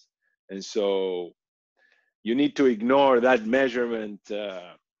virus. And so you need to ignore that measurement.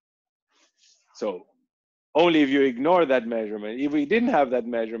 So only if you ignore that measurement, if we didn't have that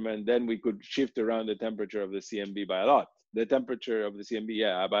measurement, then we could shift around the temperature of the CMB by a lot. The temperature of the CMB,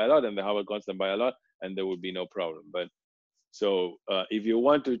 yeah, by a lot, and the Hubble constant by a lot, and there would be no problem. But so if you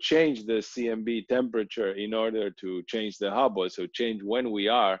want to change the CMB temperature in order to change the Hubble, so change when we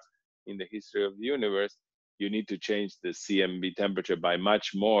are in the history of the universe, you need to change the CMB temperature by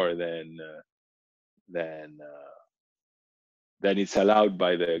much more than it's allowed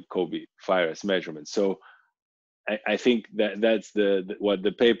by the COBE virus measurement. So I think that's what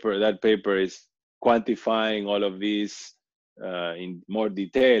that paper is quantifying all of these in more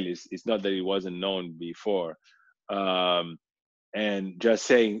detail. It's not that it wasn't known before. And just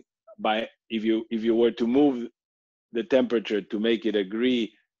saying, if you were to move the temperature to make it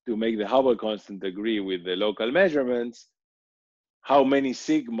agree, to make the Hubble constant agree with the local measurements, how many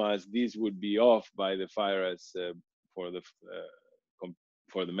sigmas these would be off by the virus for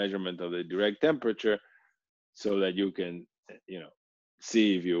the measurement of the direct temperature, so that you can,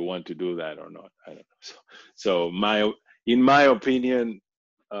 see if you want to do that or not. I don't know. So in my opinion,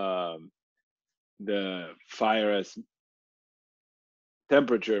 the virus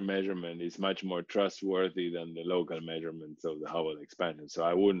temperature measurement is much more trustworthy than the local measurements of the Hubble expansion. So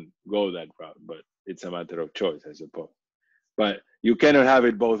I wouldn't go that route, but it's a matter of choice, I suppose. But you cannot have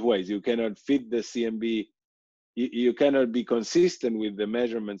it both ways. You cannot fit the CMB. You cannot be consistent with the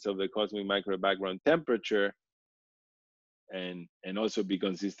measurements of the cosmic microwave background temperature and also be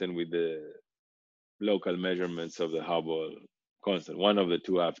consistent with the local measurements of the Hubble constant. One of the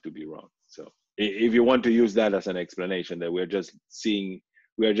two have to be wrong. So if you want to use that as an explanation, that we are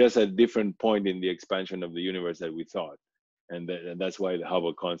just at a different point in the expansion of the universe that we thought. And that's why the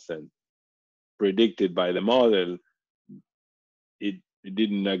Hubble constant predicted by the model, it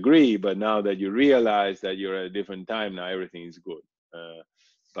didn't agree, but now that you realize that you're at a different time, now everything is good.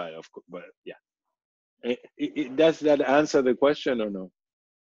 But of course, but yeah. Does that answer the question or no?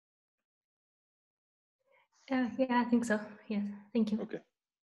 Yeah, I think so. Yes, thank you. Okay.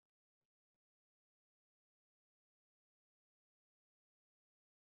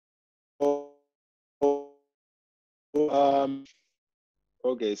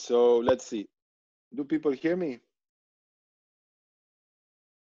 Okay, so let's see. Do people hear me?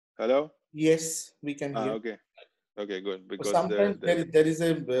 Hello? Yes, we can hear. Okay. Okay, good. Because sometimes there is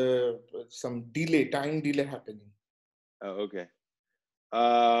a some time delay happening. Okay.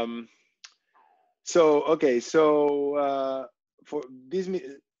 So okay, so for this,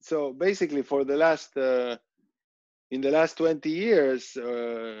 so basically for the last in the last 20 years,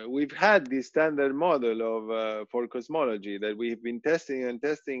 we've had this standard model of for cosmology that we've been testing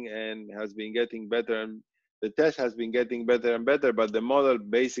and has been getting better, and the test has been getting better and better, but the model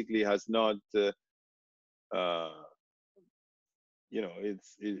basically has not it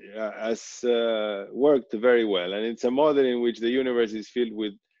has worked very well, and it's a model in which the universe is filled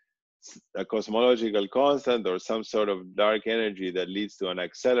with a cosmological constant or some sort of dark energy that leads to an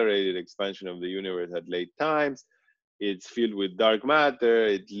accelerated expansion of the universe at late times. It's filled with dark matter.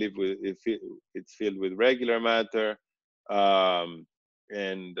 It's filled with regular matter, and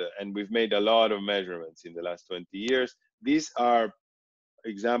we've made a lot of measurements in the last 20 years. These are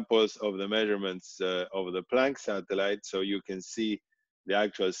examples of the measurements of the Planck satellite, so you can see the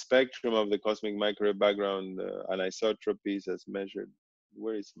actual spectrum of the cosmic microwave background anisotropies as measured.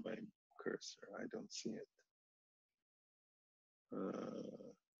 Where is my cursor? I don't see it.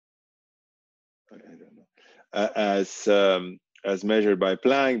 I don't know. As measured by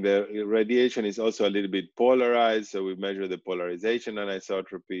Planck, the radiation is also a little bit polarized. So we measure the polarization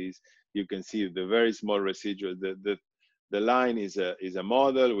anisotropies. You can see the very small residual. The line is a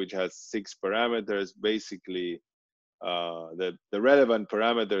model which has 6 parameters. Basically, the relevant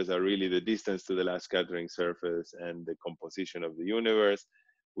parameters are really the distance to the last scattering surface and the composition of the universe,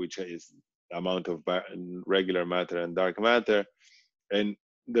 which is amount of regular matter and dark matter. And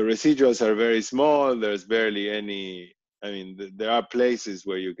the residuals are very small. There's barely any, I mean, there are places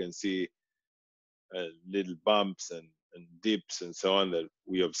where you can see little bumps and dips and so on that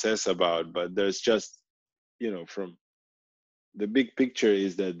we obsess about, but there's just, from the big picture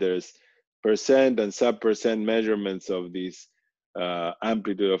is that there's percent and sub-percent measurements of these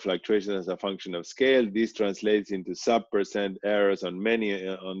amplitude of fluctuation as a function of scale. This translates into sub-percent errors on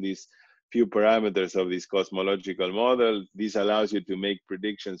these few parameters of this cosmological model. This allows you to make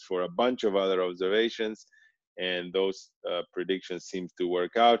predictions for a bunch of other observations, and those predictions seem to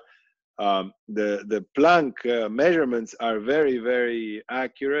work out. The Planck measurements are very, very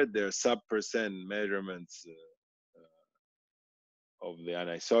accurate. They're sub-percent measurements of the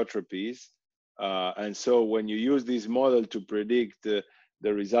anisotropies. And so when you use this model to predict the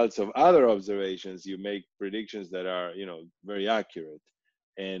results of other observations, you make predictions that are, very accurate.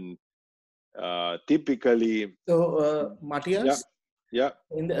 And typically, so Matias, yeah.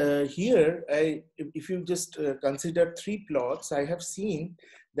 And here, if you just consider 3 plots, I have seen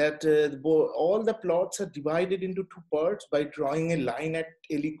that all the plots are divided into 2 parts by drawing a line at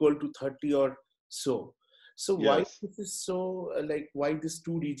L equal to 30 or so. So why this is so, why this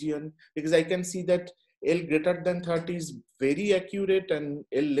 2 region? Because I can see that L greater than 30 is very accurate and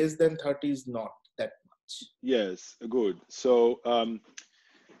L less than 30 is not that much. Yes, good. So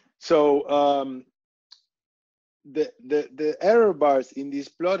the error bars in this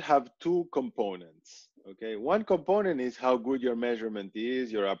plot have two components. Okay, one component is how good your measurement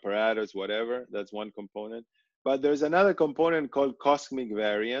is, your apparatus, whatever. That's one component. But there's another component called cosmic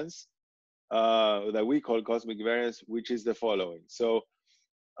variance, that we call cosmic variance, which is the following. So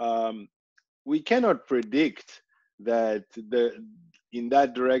we cannot predict that in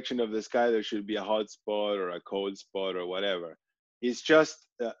that direction of the sky there should be a hot spot or a cold spot or whatever. It's just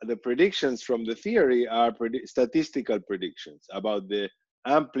the predictions from the theory are statistical predictions about the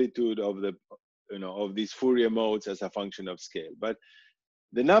amplitude of the of these Fourier modes as a function of scale. But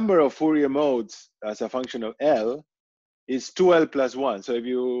the number of Fourier modes as a function of L is 2L plus 1. So if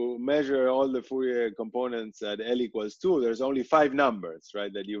you measure all the Fourier components at L equals 2, there's only 5 numbers,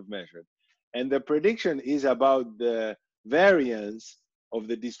 right, that you've measured. And the prediction is about the variance of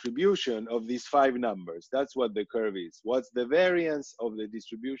the distribution of these 5 numbers. That's what the curve is. What's the variance of the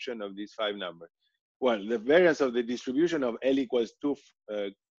distribution of these 5 numbers? Well, the variance of the distribution of L equals 2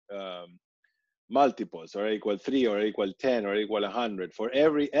 multiples, or equal 3, or equal 10, or equal 100. For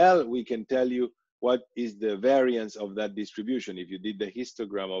every L, we can tell you what is the variance of that distribution if you did the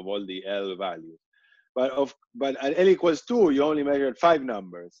histogram of all the L values. But at L equals 2, you only measured 5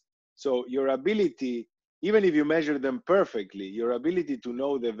 numbers. So your ability, even if you measure them perfectly, your ability to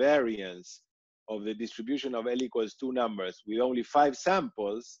know the variance of the distribution of L equals 2 numbers with only 5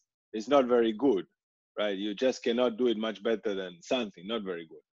 samples is not very good, right? You just cannot do it much better than something, not very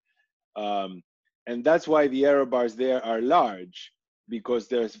good. And that's why the error bars there are large, because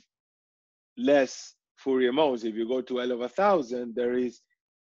there's less Fourier modes. If you go to L of 1,000, there is,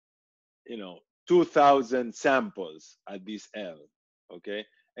 2,000 samples at this L, okay?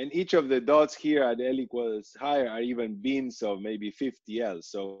 And each of the dots here at L equals higher are even beams of maybe 50 L.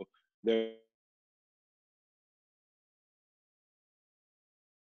 So there's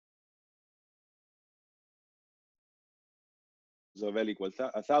of L equals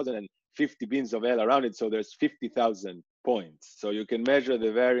 1,050 beams of L around it, so there's 50,000 points. So you can measure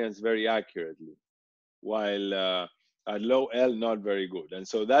the variance very accurately, while at low L, not very good. And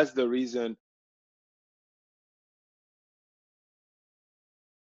so that's the reason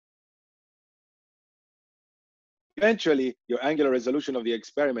eventually your angular resolution of the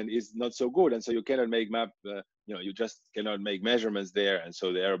experiment is not so good, and so you cannot make you just cannot make measurements there, and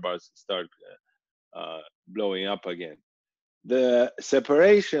so the error bars start blowing up again. The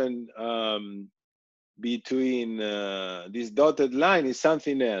separation between this dotted line is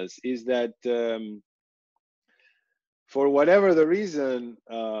something else, is that for whatever the reason,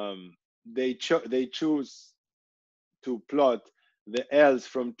 they choose to plot the L's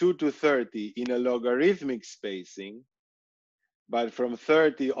from 2 to 30 in a logarithmic spacing, but from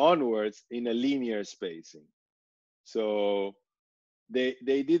 30 onwards in a linear spacing. So they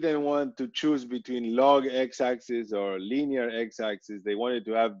didn't want to choose between log x-axis or linear x-axis. They wanted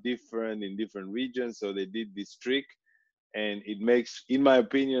to have different in different regions, so they did this trick, and it makes, in my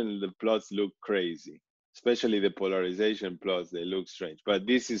opinion, the plots look crazy, especially the polarization plots. They look strange, but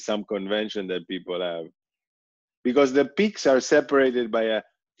this is some convention that people have, because the peaks are separated by a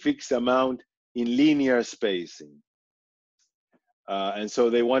fixed amount in linear spacing. And so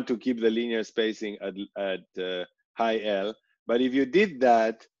they want to keep the linear spacing at high L. But if you did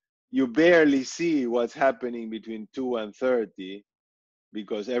that, you barely see what's happening between 2 and 30,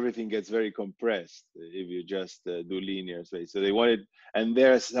 because everything gets very compressed if you just do linear space. So they wanted, and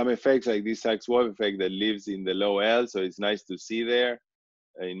there are some effects like this Sachs-Wolf effect that lives in the low L, so it's nice to see there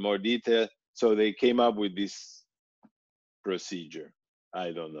in more detail. So they came up with this procedure.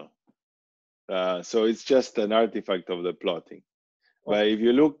 I don't know. So it's just an artifact of the plotting. But if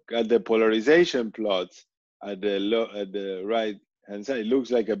you look at the polarization plots at the right hand side, it looks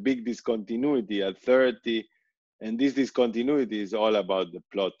like a big discontinuity at 30, and this discontinuity is all about the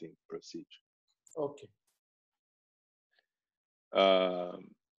plotting procedure. Okay.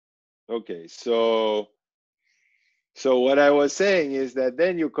 Okay, so what I was saying is that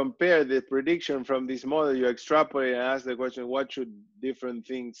then you compare the prediction from this model, you extrapolate and ask the question, what should different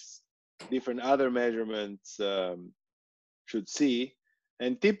things, different other measurements should see?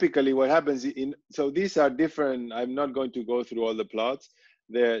 And typically what happens so these are different, I'm not going to go through all the plots.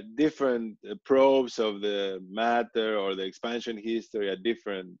 They're different probes of the matter or the expansion history at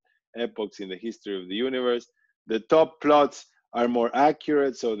different epochs in the history of the universe. The top plots are more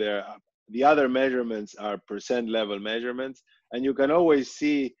accurate, so the other measurements are percent level measurements. And you can always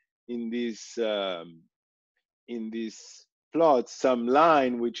see in these plots some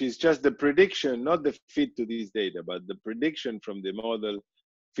line which is just the prediction, not the fit to these data, but the prediction from the model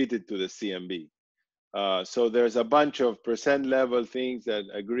fitted to the CMB. So there's a bunch of percent level things that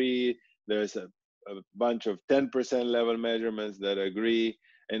agree. There's a bunch of 10% level measurements that agree.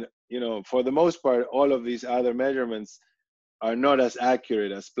 And, for the most part, all of these other measurements are not as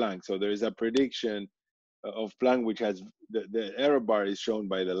accurate as Planck. So there is a prediction of Planck, which has the error bar is shown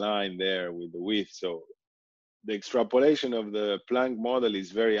by the line there with the width. So the extrapolation of the Planck model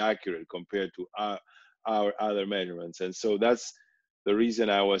is very accurate compared to our other measurements. And so that's the reason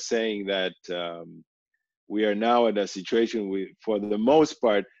I was saying that we are now at a situation for the most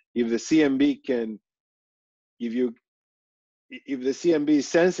part, if the CMB can, if the CMB is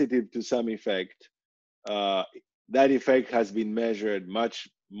sensitive to some effect, that effect has been measured much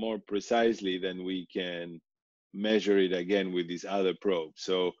more precisely than we can measure it again with these other probes.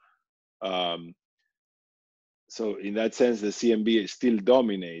 So, so in that sense, the CMB still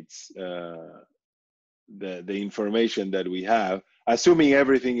dominates the information that we have, assuming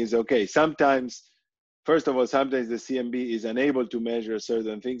everything is okay. Sometimes, first of all, sometimes the CMB is unable to measure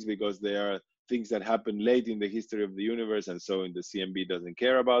certain things because they are things that happen late in the history of the universe, and so the CMB doesn't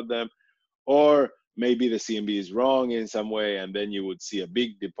care about them. Or maybe the CMB is wrong in some way, and then you would see a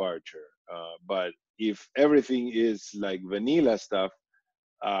big departure. But if everything is like vanilla stuff,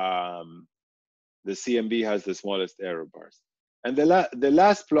 the CMB has the smallest error bars. And the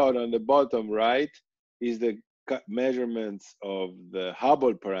last plot on the bottom right is the measurements of the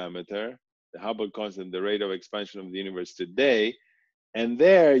Hubble parameter, the Hubble constant, the rate of expansion of the universe today. And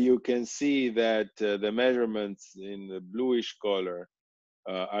there you can see that the measurements in the bluish color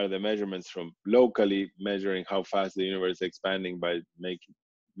are the measurements from locally measuring how fast the universe is expanding by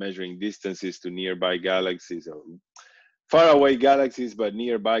measuring distances to nearby galaxies, or far away galaxies, but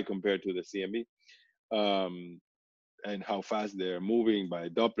nearby compared to the CMB, and how fast they're moving by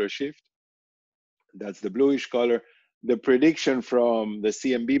Doppler shift. That's the bluish color. The prediction from the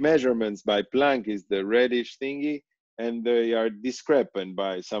CMB measurements by Planck is the reddish thingy, and they are discrepant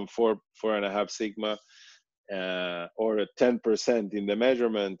by some 4.5 sigma, or a 10% in the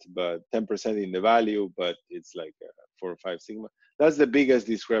measurement, but 10% in the value, but it's like 4 or 5 sigma. That's the biggest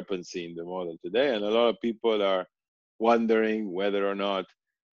discrepancy in the model today, and a lot of people are wondering whether or not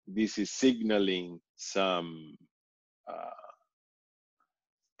this is signaling some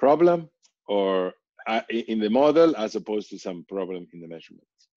problem or in the model as opposed to some problem in the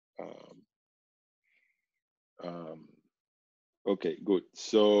measurements. Okay, good.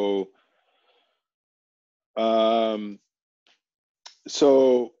 So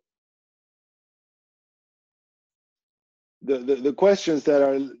so the questions that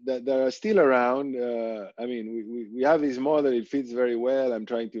are still around, I mean, we have this model, it fits very well. I'm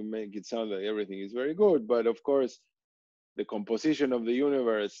trying to make it sound like everything is very good, but of course, the composition of the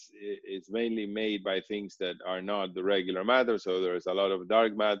universe is mainly made by things that are not the regular matter. So there's a lot of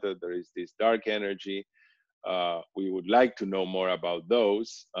dark matter, there is this dark energy. We would like to know more about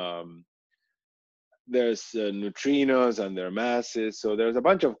those. There's neutrinos and their masses. So there's a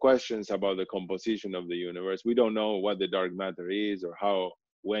bunch of questions about the composition of the universe. We don't know what the dark matter is or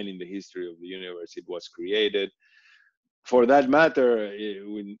when in the history of the universe it was created. For that matter,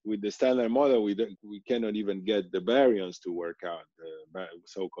 with the standard model, we cannot even get the baryons to work out, the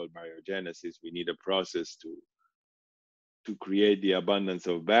so-called baryogenesis. We need a process to create the abundance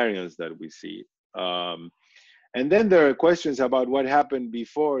of baryons that we see. And then there are questions about what happened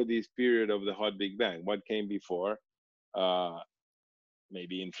before this period of the hot Big Bang. What came before?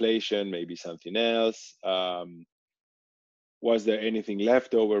 Maybe inflation, maybe something else. Was there anything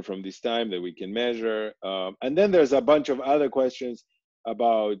left over from this time that we can measure? And then there's a bunch of other questions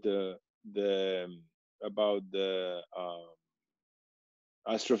about the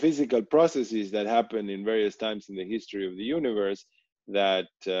astrophysical processes that happen in various times in the history of the universe that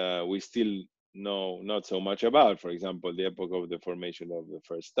we still know not so much about. For example, the epoch of the formation of the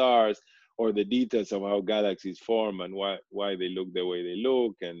first stars, or the details of how galaxies form and why they look the way they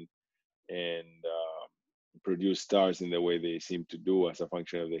look, and produce stars in the way they seem to do as a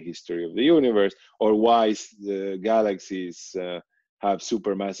function of the history of the universe, or why the galaxies have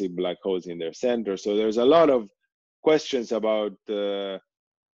supermassive black holes in their center. So there's a lot of questions about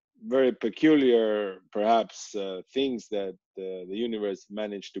very peculiar, perhaps, things that the universe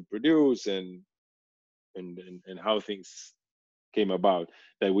managed to produce, and how things came about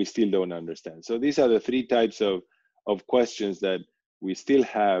that we still don't understand. So these are the three types of questions that we still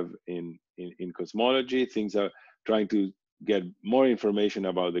have in cosmology. Things are trying to get more information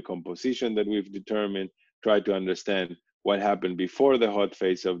about the composition that we've determined, try to understand what happened before the hot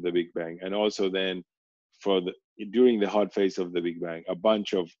phase of the Big Bang, and also then during the hot phase of the Big Bang, a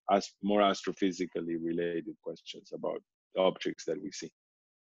bunch of more astrophysically related questions about objects that we see.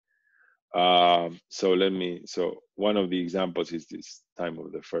 So one of the examples is this time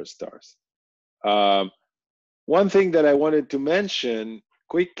of the first stars. One thing that I wanted to mention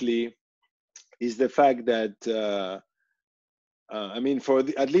quickly is the fact that I mean,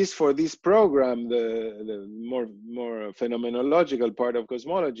 at least for this program, the more phenomenological part of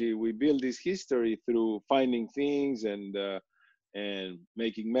cosmology, we build this history through finding things and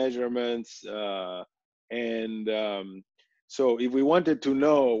making measurements. So if we wanted to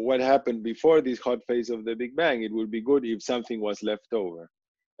know what happened before this hot phase of the Big Bang, it would be good if something was left over.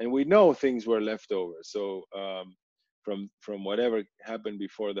 And we know things were left over. So from whatever happened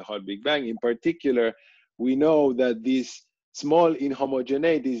before the hot Big Bang, in particular, we know that these small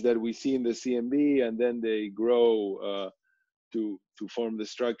inhomogeneities that we see in the CMB, and then they grow to form the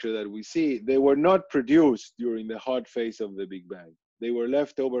structure that we see, they were not produced during the hot phase of the Big Bang. They were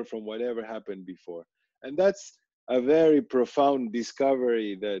left over from whatever happened before. And that's a very profound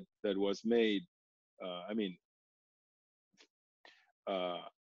discovery that was made, I mean,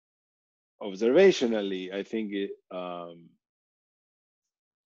 observationally, I think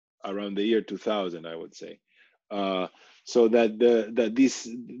around the year 2000, I would say. So that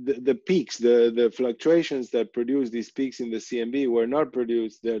the peaks, the fluctuations that produce these peaks in the CMB were not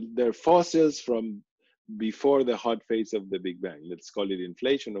produced. They're fossils from before the hot phase of the Big Bang. Let's call it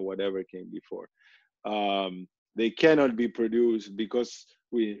inflation or whatever came before. They cannot be produced because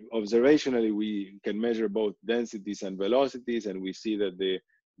observationally we can measure both densities and velocities, and we see that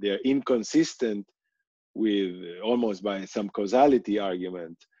they are inconsistent with almost by some causality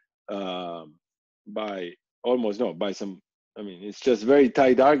argument. I mean, it's just very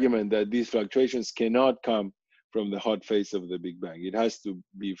tight argument that these fluctuations cannot come from the hot phase of the Big Bang. It has to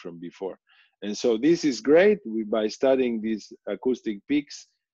be from before. And so this is great. By studying these acoustic peaks,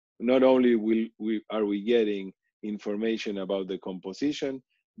 not only are we getting information about the composition,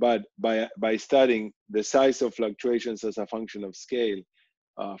 but by studying the size of fluctuations as a function of scale,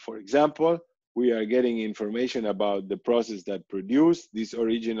 for example, we are getting information about the process that produced these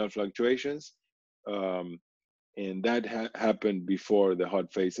original fluctuations, and that happened before the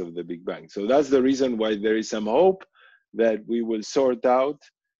hot phase of the Big Bang. So that's the reason why there is some hope that we will sort out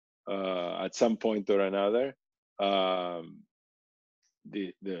at some point or another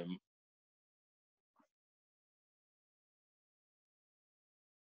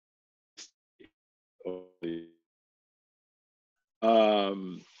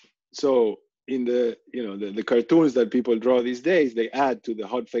so in the cartoons that people draw these days, they add to the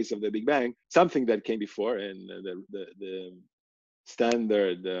hot phase of the Big Bang something that came before, and the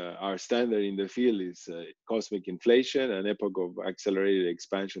standard, our standard in the field is cosmic inflation, an epoch of accelerated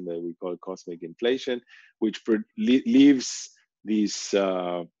expansion that we call cosmic inflation, which leaves these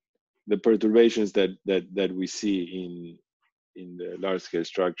the perturbations that we see in the large scale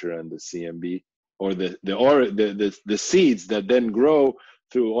structure and the CMB, or the seeds that then grow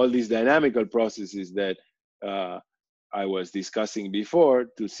through all these dynamical processes that I was discussing before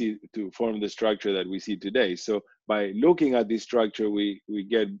to form the structure that we see today. So by looking at this structure, we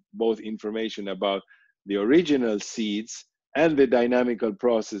get both information about the original seeds and the dynamical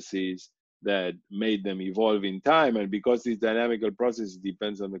processes that made them evolve in time. And because this dynamical process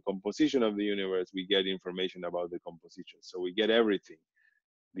depends on the composition of the universe, we get information about the composition. So we get everything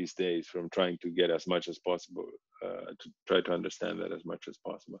these days from trying to get as much as possible, to try to understand that as much as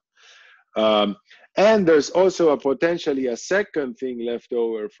possible. And there's also potentially a second thing left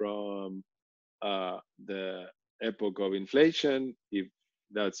over from the epoch of inflation, if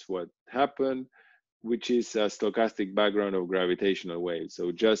that's what happened, which is a stochastic background of gravitational waves.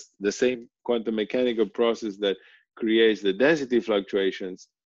 So just the same quantum mechanical process that creates the density fluctuations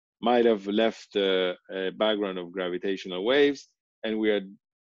might have left a background of gravitational waves, and we are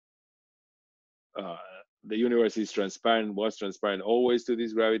the universe is transparent, was transparent always to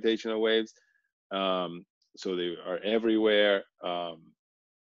these gravitational waves. So they are everywhere,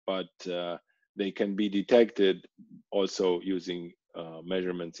 but they can be detected also using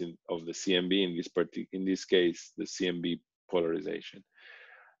measurements of the CMB, in this case, the CMB polarization.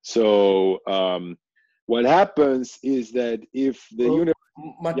 So what happens is that if the universe...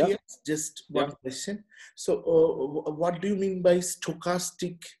 Matias, just one question. So what do you mean by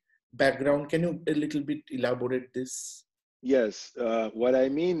stochastic background? Can you a little bit elaborate this? Yes, what I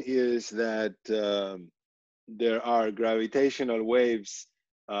mean is that there are gravitational waves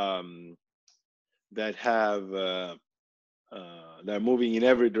that have that are moving in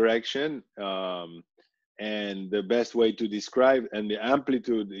every direction, and the best way to describe, and the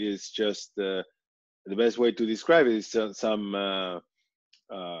amplitude is just the best way to describe it is some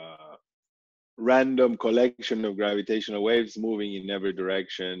random collection of gravitational waves moving in every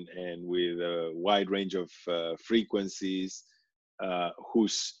direction and with a wide range of frequencies,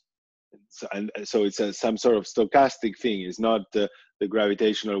 whose so it's some sort of stochastic thing. It's not the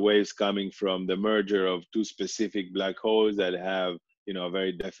gravitational waves coming from the merger of two specific black holes that have, you know, a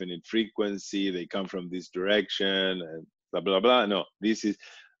very definite frequency. They come from this direction and blah blah blah. No, this is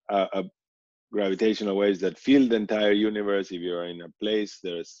a gravitational waves that fill the entire universe. If you're in a place,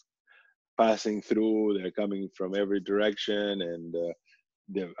 there's passing through. They're coming from every direction, and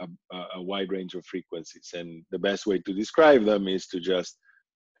a wide range of frequencies. And the best way to describe them is to just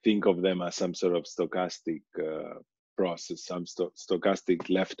think of them as some sort of stochastic process, some stochastic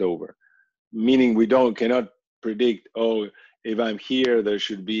leftover. Meaning we cannot predict, oh, if I'm here, there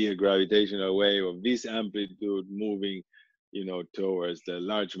should be a gravitational wave of this amplitude moving, you know, towards the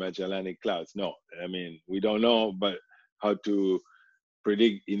Large Magellanic Clouds. No, I mean, we don't know, but how to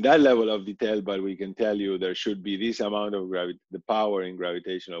predict in that level of detail, but we can tell you there should be this amount of the power in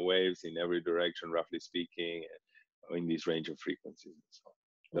gravitational waves in every direction, roughly speaking, in this range of frequencies. So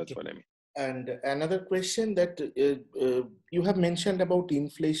that's what I mean. And another question that you have mentioned about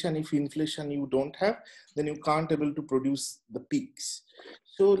inflation. If inflation you don't have, then you can't able to produce the peaks.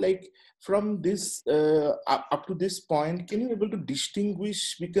 So like from this up to this point, can you able to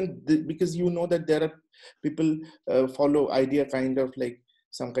distinguish, because you know that there are people follow idea kind of like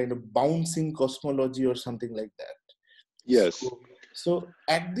some kind of bouncing cosmology or something like that. Yes. So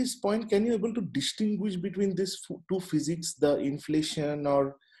at this point, can you able to distinguish between these two physics, the inflation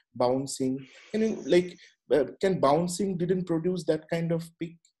or bouncing? Can you like can bouncing didn't produce that kind of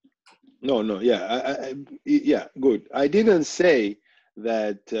peak? No, yeah, yeah, good. I didn't say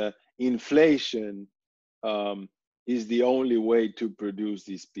that inflation is the only way to produce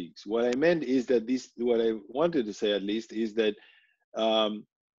these peaks. What I meant is that what I wanted to say at least is that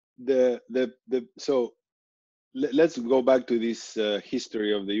so let's go back to this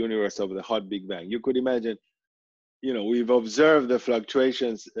history of the universe of the hot Big Bang. You could imagine, you know, we've observed the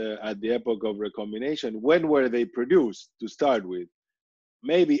fluctuations at the epoch of recombination. When were they produced to start with?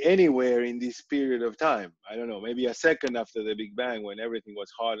 Maybe anywhere in this period of time. I don't know, maybe a second after the Big Bang when everything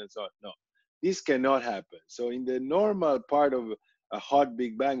was hot and so on. No, this cannot happen. So in the normal part of a hot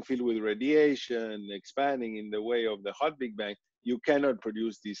Big Bang filled with radiation, expanding in the way of the hot Big Bang, you cannot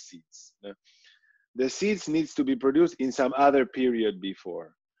produce these seeds. The seeds needs to be produced in some other period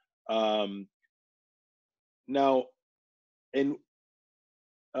before. Now, and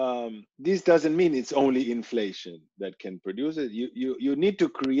this doesn't mean it's only inflation that can produce it. You need to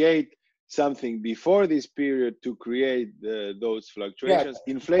create something before this period to create those fluctuations.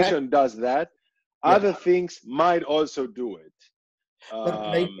 Yeah, inflation does that. Yeah. Other things might also do it. But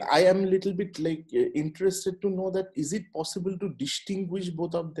like I am a little bit like interested to know that is it possible to distinguish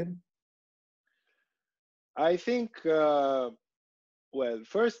both of them? I think, well,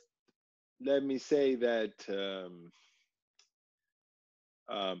 first, let me say that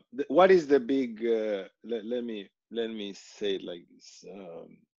what is the big, let me say it like this.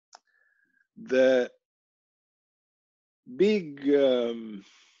 The big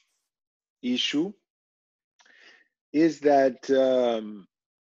issue is that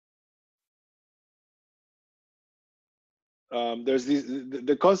there's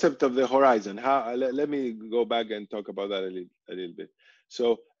the concept of the horizon. Let me go back and talk about that a little bit.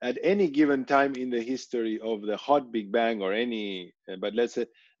 So at any given time in the history of the hot Big Bang or any, but let's say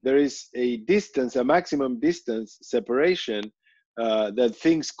there is a distance, a maximum distance separation that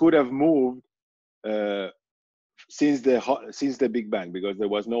things could have moved since the Big Bang, because there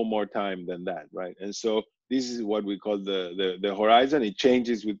was no more time than that, right? And so this is what we call the horizon. It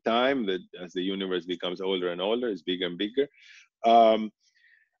changes with time, that as the universe becomes older and older, it's bigger and bigger.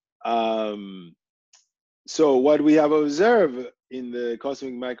 So what we have observed in the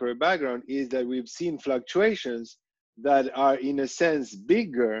cosmic microwave background is that we've seen fluctuations that are in a sense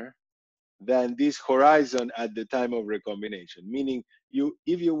bigger than this horizon at the time of recombination. Meaning,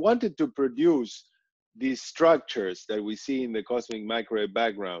 if you wanted to produce these structures that we see in the cosmic microwave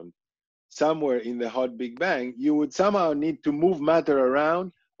background somewhere in the hot Big Bang, you would somehow need to move matter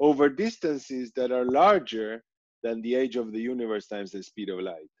around over distances that are larger than the age of the universe times the speed of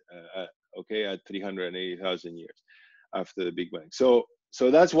light, okay, at 380,000 years after the Big Bang. So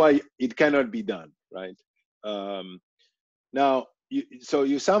that's why it cannot be done, right? Now, so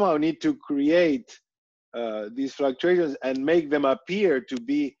you somehow need to create these fluctuations and make them appear to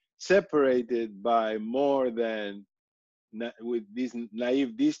be separated by more than with this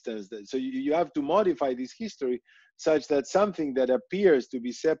naive distance. So you have to modify this history such that something that appears to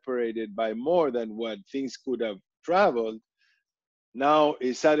be separated by more than what things could have traveled now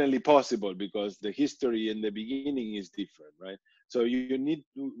is suddenly possible, because the history in the beginning is different, right? So you need,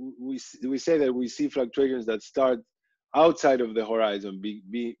 we say that we see fluctuations that start outside of the horizon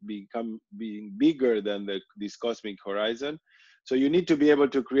become being bigger than this cosmic horizon. So you need to be able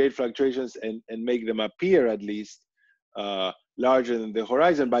to create fluctuations and make them appear at least larger than the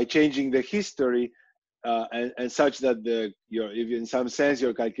horizon by changing the history and such that if in some sense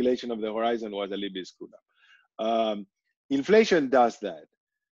your calculation of the horizon was a little bit screwed up. Inflation does that.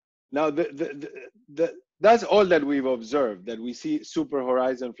 Now, that's all that we've observed, that we see super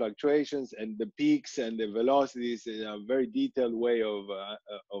horizon fluctuations and the peaks and the velocities in a very detailed way of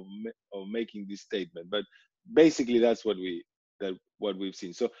making this statement. But basically, that's what we've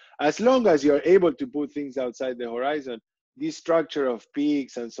seen. So as long as you're able to put things outside the horizon, this structure of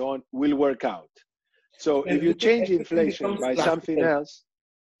peaks and so on will work out. So if you change inflation by something else,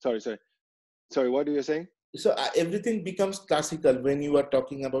 sorry, what are you saying? So everything becomes classical when you are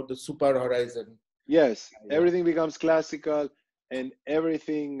talking about the super horizon. Yes, everything becomes classical, and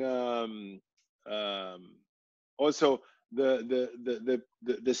everything also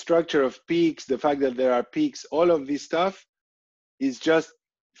the structure of peaks, the fact that there are peaks, all of this stuff is just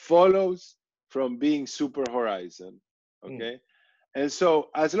follows from being super horizon. Okay. And so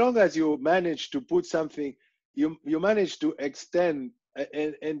as long as you manage to put something, you manage to extend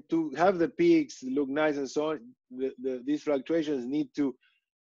and to have the peaks look nice and so on, these fluctuations need to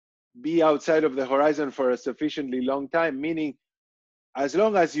be outside of the horizon for a sufficiently long time, meaning as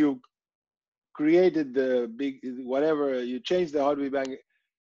long as you created the big, whatever, you changed the hot Big Bang,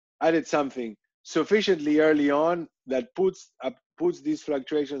 added something sufficiently early on that puts these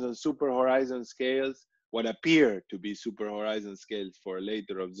fluctuations on super horizon scales, what appear to be super horizon scales for a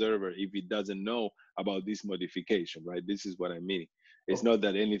later observer if it doesn't know about this modification, right? This is what I mean. It's not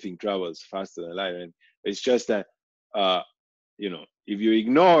that anything travels faster than light, and it's just that if you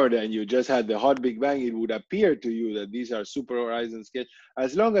ignored and you just had the hot Big Bang, it would appear to you that these are super horizon scales.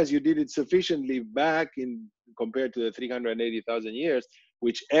 As long as you did it sufficiently back in compared to the 380,000 years,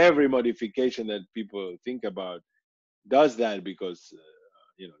 which every modification that people think about does that, because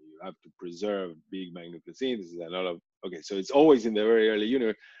you have to preserve Big Bang nucleosynthesis and all of. Okay, so it's always in the very early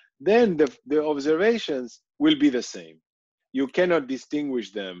universe. Then the observations will be the same. You cannot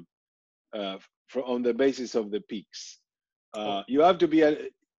distinguish them on the basis of the peaks. You have to be,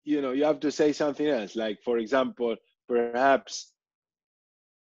 you have to say something else. Like, for example, perhaps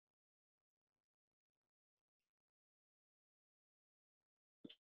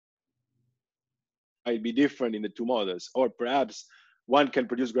might be different in the two models, or perhaps one can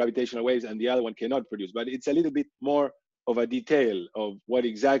produce gravitational waves and the other one cannot produce. But it's a little bit more of a detail of what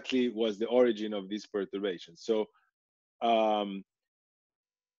exactly was the origin of these perturbations. So, I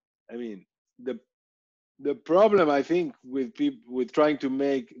mean, the problem, I think, with people with trying to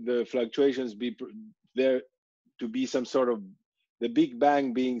make the fluctuations be there to be some sort of the Big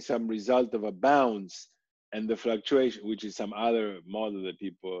Bang being some result of a bounce, and the fluctuation, which is some other model that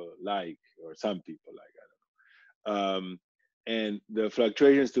people like, or some people like, I don't know, and the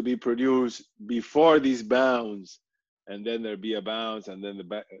fluctuations to be produced before this bounce, and then there be a bounce, and then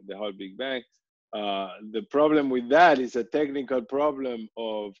the whole Big Bang. The problem with that is a technical problem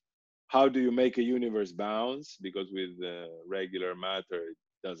of how do you make a universe bounce, because with regular matter it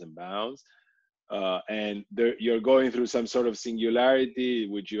doesn't bounce. And you're going through some sort of singularity,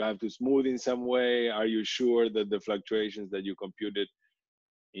 which you have to smooth in some way. Are you sure that the fluctuations that you computed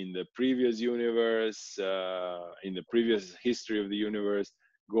in the previous universe, in the previous history of the universe,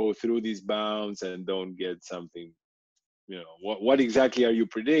 go through these bounds and don't get something, what exactly are you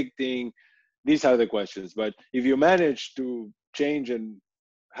predicting? These are the questions. But if you manage to change and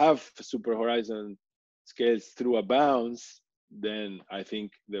have super horizon scales through a bounce, then I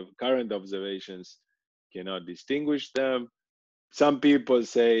think the current observations cannot distinguish them. Some people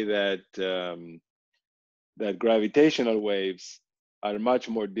say that that gravitational waves are much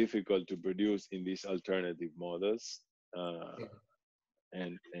more difficult to produce in these alternative models,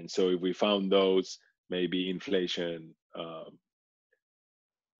 and so if we found those, maybe inflation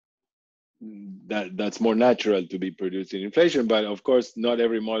that's more natural to be produced in inflation. But of course, not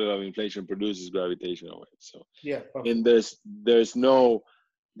every model of inflation produces gravitational waves. So and there's no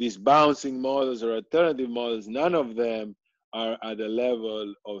these bouncing models or alternative models. None of them are at a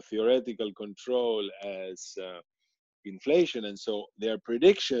level of theoretical control as inflation, and so their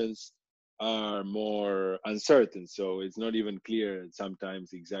predictions are more uncertain. So it's not even clear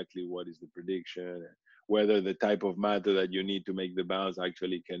sometimes exactly what is the prediction, whether the type of matter that you need to make the bounce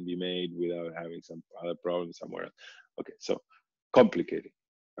actually can be made without having some other problem somewhere else. Okay, so complicated,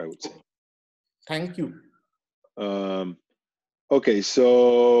 I would say. Thank you. Okay,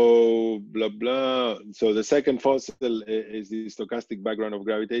 so blah, blah. So the second fossil is the stochastic background of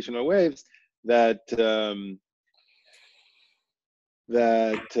gravitational waves that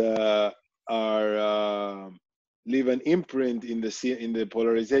that leave an imprint in the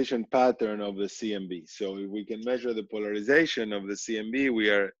polarization pattern of the CMB. So if we can measure the polarization of the CMB, we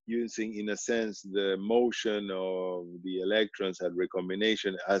are using, in a sense, the motion of the electrons at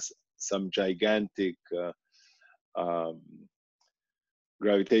recombination as some gigantic um,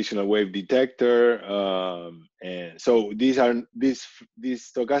 gravitational wave detector, and so this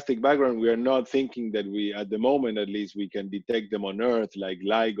stochastic background, we are not thinking that we, at the moment at least, we can detect them on Earth like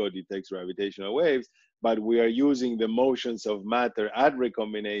LIGO detects gravitational waves, but we are using the motions of matter at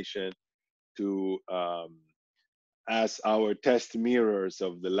recombination to as our test mirrors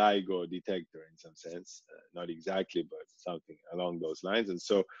of the LIGO detector in some sense, not exactly, but something along those lines. And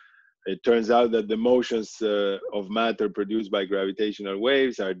so it turns out that the motions of matter produced by gravitational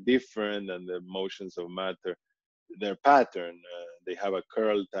waves are different than the motions of matter, their pattern. They have a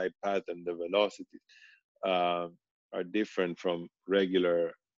curl type pattern, the velocities are different from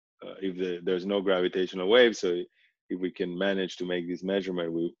regular, if there's no gravitational wave. So if we can manage to make this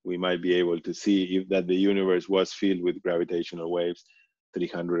measurement, we might be able to see if that the universe was filled with gravitational waves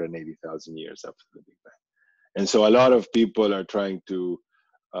 380,000 years after the Big Bang. And so a lot of people are trying to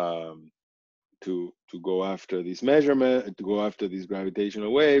go after this measurement, to go after these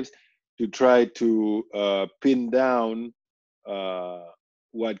gravitational waves, to try to pin down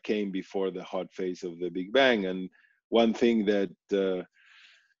what came before the hot phase of the Big Bang. And one thing that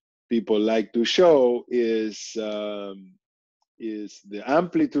people like to show is the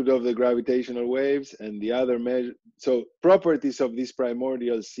amplitude of the gravitational waves and the other measure. So properties of these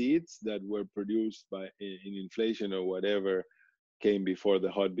primordial seeds that were produced by in inflation or whatever came before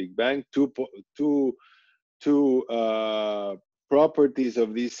the hot Big Bang. Two properties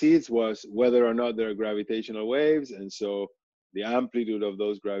of these seeds was whether or not there are gravitational waves, and so the amplitude of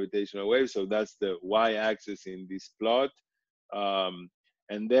those gravitational waves. So that's the y-axis in this plot.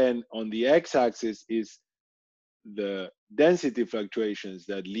 And then on the x-axis is the density fluctuations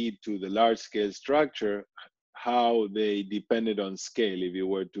that lead to the large-scale structure, how they depended on scale. If you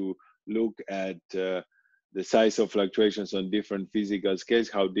were to look at the size of fluctuations on different physical scales,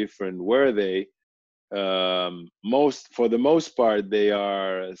 how different were they? For the most part, they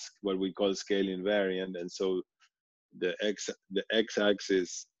are what we call scale invariant, and so the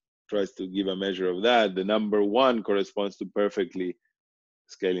x-axis tries to give a measure of that. The number 1 corresponds to perfectly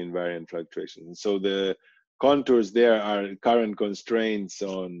scale invariant fluctuations. And so the contours there are current constraints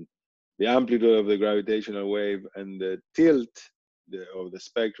on the amplitude of the gravitational wave and the tilt of the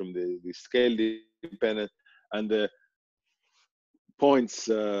spectrum, the scale dependent, and the points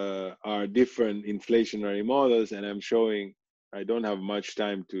are different inflationary models. And I'm showing, I don't have much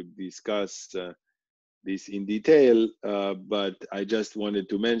time to discuss this in detail, but I just wanted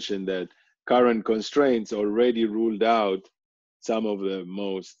to mention that current constraints already ruled out some of the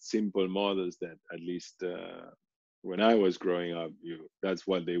most simple models that, at least when I was growing up, that's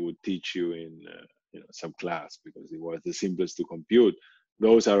what they would teach you in some class, because it was the simplest to compute.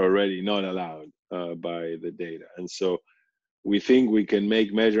 Those are already not allowed by the data. And so we think we can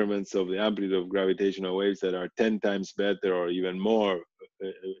make measurements of the amplitude of gravitational waves that are 10 times better or even more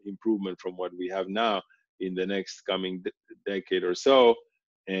improvement from what we have now in the next coming decade or so.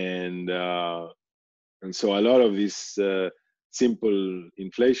 And so a lot of these simple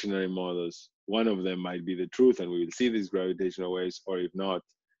inflationary models, one of them might be the truth, and we will see these gravitational waves, or if not,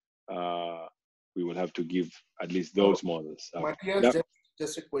 we will have to give at least those models up. Matias,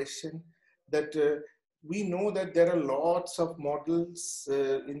 just a question that we know that there are lots of models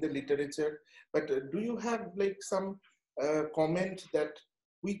in the literature, but do you have like some comment that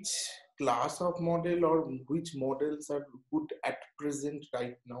which class of model or which models are good at present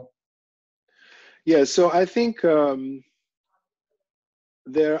right now? Yeah, so I think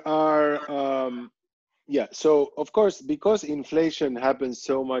there are, yeah, so of course, because inflation happens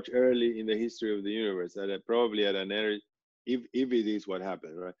so much early in the history of the universe, that probably at an energy, if it is what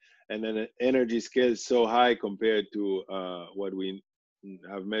happened, right? And then an energy scale is so high compared to what we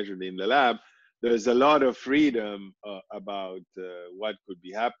have measured in the lab, there's a lot of freedom about what could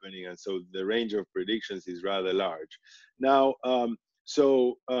be happening. And so the range of predictions is rather large. Now,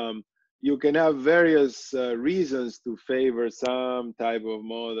 you can have various reasons to favor some type of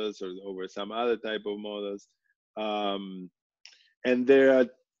models or over some other type of models. And there are,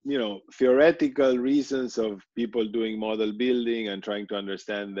 theoretical reasons of people doing model building and trying to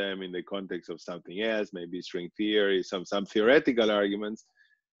understand them in the context of something else, maybe string theory, some theoretical arguments.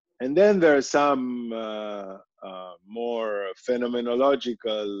 And then there are some more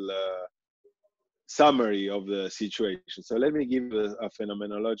phenomenological summary of the situation. So let me give a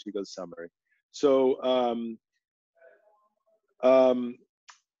phenomenological summary. So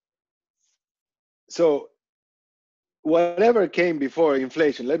So whatever came before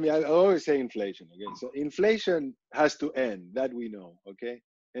inflation, I always say inflation again. So inflation has to end, that we know, okay?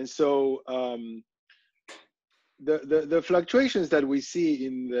 And so the fluctuations that we see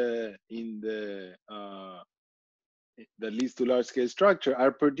that leads to large scale structure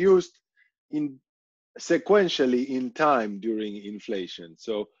are produced in sequentially in time during inflation.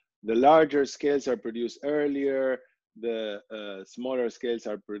 So the larger scales are produced earlier, the smaller scales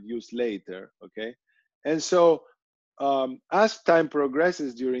are produced later, okay? And so as time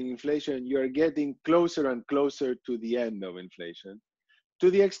progresses during inflation, you're getting closer and closer to the end of inflation. To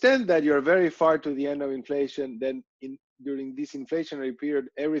the extent that you're very far to the end of inflation, then during this inflationary period,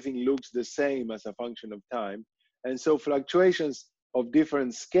 everything looks the same as a function of time. And so fluctuations of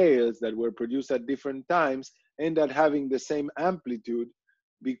different scales that were produced at different times end up having the same amplitude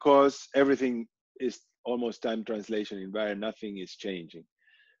because everything is almost time translation invariant, nothing is changing.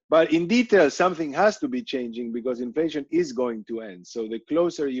 But in detail, something has to be changing because inflation is going to end. So the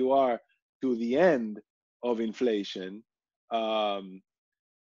closer you are to the end of inflation, the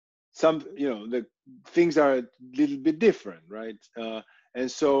things are a little bit different, right?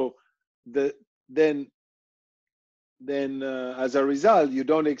 And so then as a result, you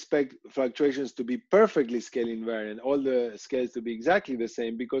don't expect fluctuations to be perfectly scale invariant, all the scales to be exactly the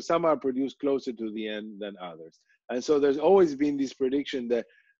same, because some are produced closer to the end than others. And so there's always been this prediction that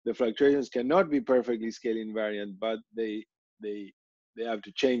the fluctuations cannot be perfectly scale invariant, but they have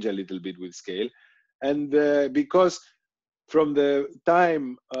to change a little bit with scale. And because from the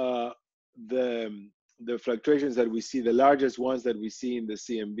time the fluctuations that we see, the largest ones that we see in the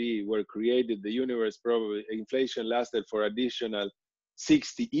CMB were created, the universe probably, inflation lasted for additional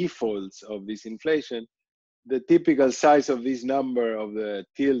 60 e-folds of this inflation. The typical size of this number of the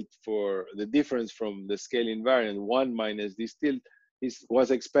tilt for the difference from the scale invariant, 1 minus this tilt, was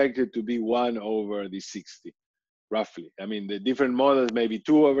expected to be 1 over the 60, roughly. I mean, the different models may be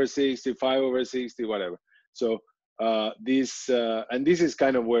 2 over 60, 5 over 60, whatever. So this is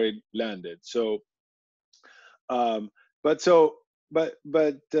kind of where it landed. So, so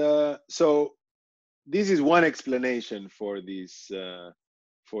this is one explanation for this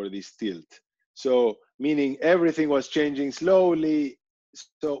tilt. So meaning everything was changing slowly.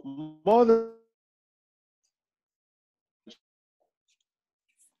 So models.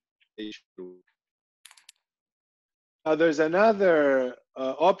 Now there's another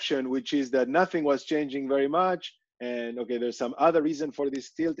option, which is that nothing was changing very much, and okay, there's some other reason for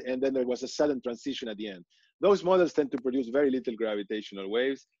this tilt, and then there was a sudden transition at the end. Those models tend to produce very little gravitational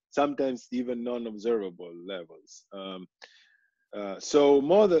waves, sometimes even non-observable levels.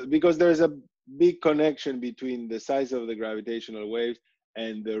 Because there's a big connection between the size of the gravitational waves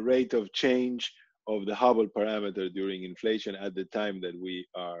and the rate of change of the Hubble parameter during inflation at the time that we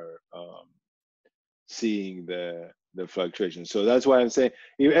are seeing the fluctuation. So that's why I'm saying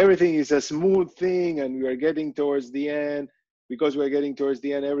if everything is a smooth thing and we are getting towards the end, because we're getting towards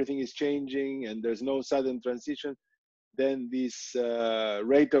the end, everything is changing and there's no sudden transition, then this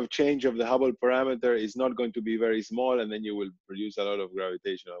rate of change of the Hubble parameter is not going to be very small, and then you will produce a lot of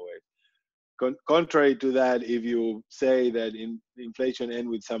gravitational waves. Contrary to that, if you say that inflation ends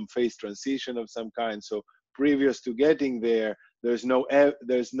with some phase transition of some kind, so previous to getting there,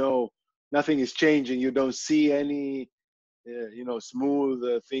 nothing is changing. You don't see any, smooth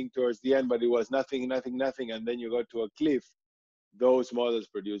thing towards the end, but it was nothing, and then you go to a cliff. Those models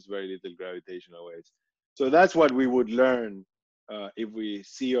produce very little gravitational waves. So that's what we would learn if we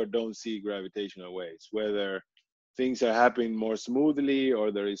see or don't see gravitational waves, whether things are happening more smoothly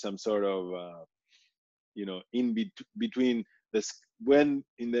or there is some sort of, between when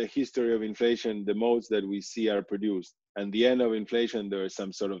in the history of inflation, the modes that we see are produced, and the end of inflation, there is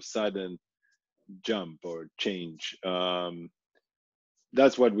some sort of sudden jump or change.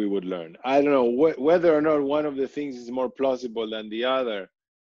 That's what we would learn. I don't know whether or not one of the things is more plausible than the other.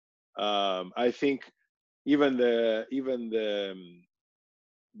 I think even the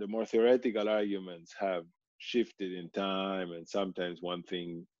more theoretical arguments have shifted in time, and sometimes one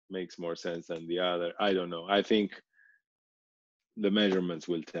thing makes more sense than the other. I don't know. I think the measurements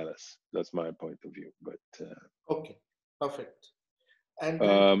will tell us. That's my point of view. But okay, perfect. And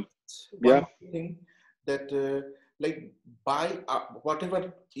yeah, thing that like by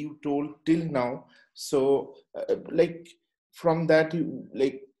whatever you told till now, so like from that you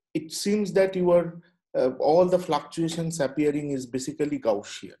it seems that you are all the fluctuations appearing is basically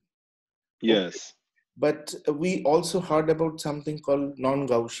Gaussian. Yes. Okay. But we also heard about something called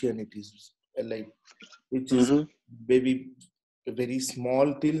non-Gaussianities, which is maybe very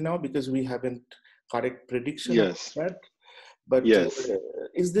small till now because we haven't correct prediction of that. But Yes.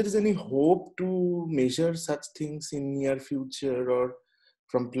 is there any hope to measure such things in near future or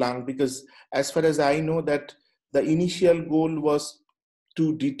from Planck? Because as far as I know, that the initial goal was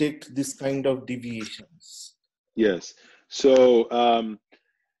to detect this kind of deviations. Yes. So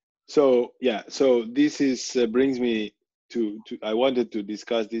so this is brings me to I wanted to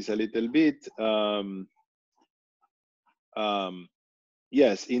discuss this a little bit.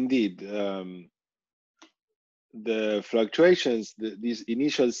 Yes, indeed. The fluctuations, these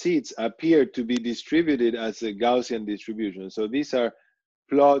initial seeds appear to be distributed as a Gaussian distribution. So these are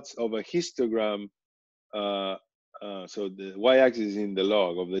plots of a histogram. So the y-axis is in the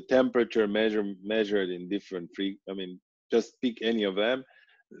log of the temperature measured in different just pick any of them.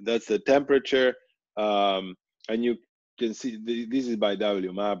 That's the temperature, and you can see this is by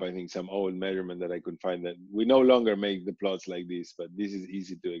WMAP. I think some old measurement that I could find. That we no longer make the plots like this, but this is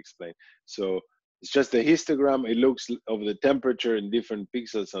easy to explain. So it's just a histogram. It looks of the temperature in different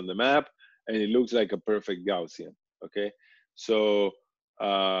pixels on the map, and it looks like a perfect Gaussian. Okay, so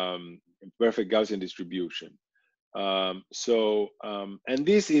perfect Gaussian distribution. And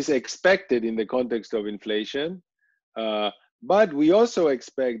this is expected in the context of inflation, but we also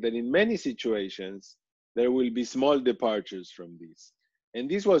expect that in many situations there will be small departures from this. And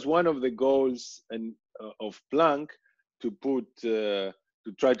this was one of the goals of Planck, to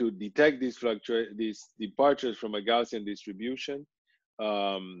try to detect these departures from a Gaussian distribution,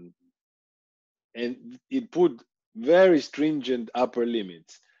 and it put very stringent upper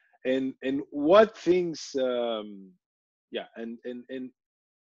limits. And what things, yeah, and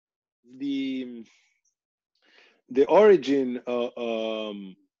the origin of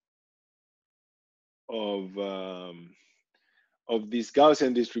this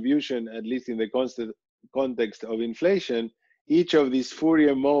Gaussian distribution, at least in the context of inflation, each of these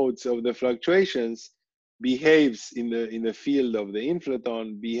Fourier modes of the fluctuations behaves in the field of the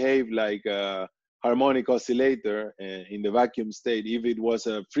inflaton, behave like a harmonic oscillator in the vacuum state. If it was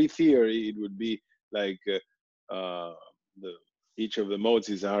a free theory, it would be like each of the modes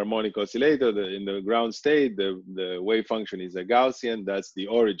is a harmonic oscillator. In the ground state, the wave function is a Gaussian. That's the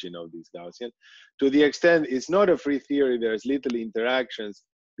origin of this Gaussian. To the extent it's not a free theory, there's little interactions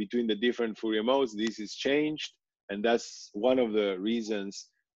between the different Fourier modes. This is changed, and that's one of the reasons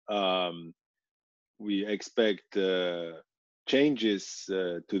we expect changes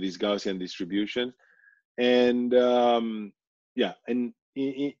to this Gaussian distribution. And yeah, and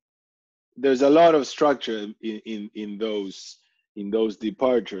there's a lot of structure in those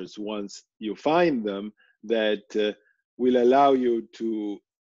departures once you find them, that will allow you to,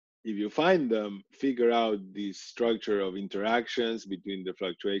 if you find them, figure out the structure of interactions between the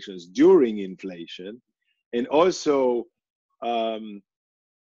fluctuations during inflation, and also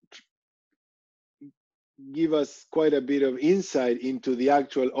give us quite a bit of insight into the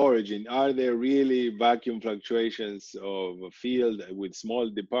actual origin. Are there really vacuum fluctuations of a field with small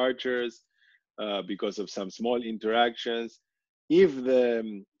departures because of some small interactions? If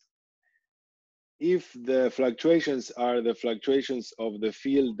the fluctuations are the fluctuations of the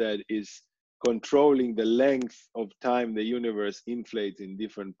field that is controlling the length of time the universe inflates in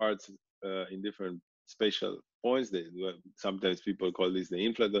different parts, in different spatial points, sometimes people call this the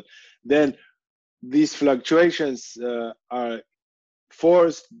inflaton, then these fluctuations are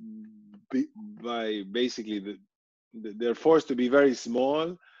forced by basically they're forced to be very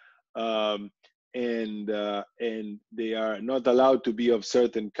small, and they are not allowed to be of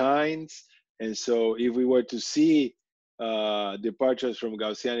certain kinds. And so if we were to see departures from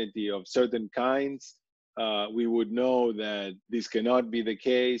Gaussianity of certain kinds, we would know that this cannot be the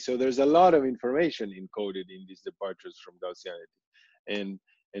case. So there's a lot of information encoded in these departures from Gaussianity.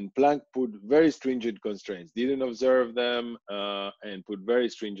 And Planck put very stringent constraints, didn't observe them, and put very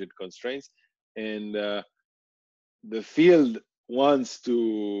stringent constraints. And the field wants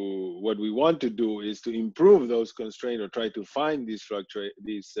to, what we want to do is to improve those constraints, or try to find these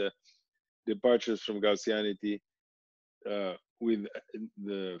departures from Gaussianity with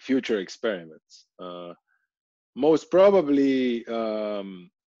the future experiments. Most probably,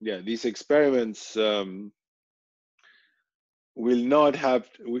 yeah, these experiments will not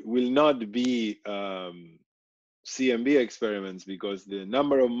be CMB experiments, because the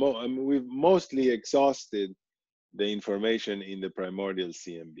number of we've mostly exhausted the information in the primordial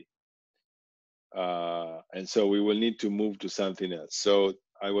CMB, and so we will need to move to something else. So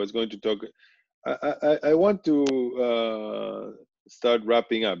I was going to talk. I want to start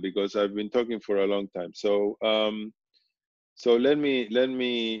wrapping up, because I've been talking for a long time. So so let me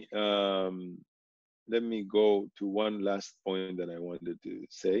go to one last point that I wanted to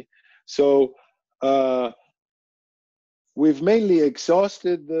say. So we've mainly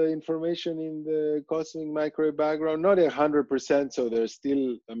exhausted the information in the cosmic microwave background, not 100%. So there's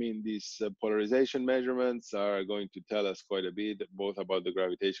still, I mean, these polarization measurements are going to tell us quite a bit, both about the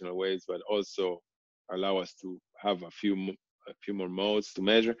gravitational waves, but also allow us to have a few more modes to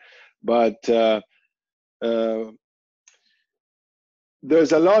measure. But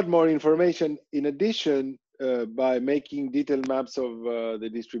there's a lot more information in addition by making detailed maps of the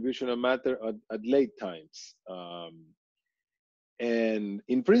distribution of matter at late times. And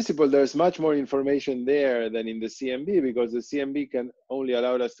in principle, there's much more information there than in the CMB, because the CMB can only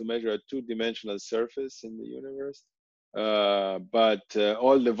allow us to measure a two-dimensional surface in the universe. But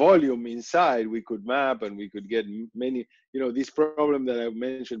all the volume inside we could map, and we could get many, this problem that I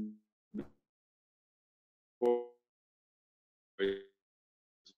mentioned before,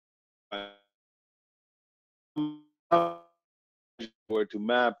 were to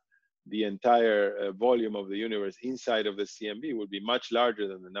map the entire volume of the universe inside of the CMB, would be much larger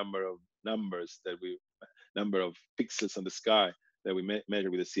than the number of pixels on the sky that we measure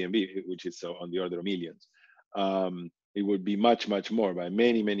with the CMB, which is on the order of millions. It would be much, much more, by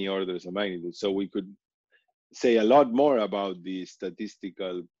many, many orders of magnitude. So we could say a lot more about the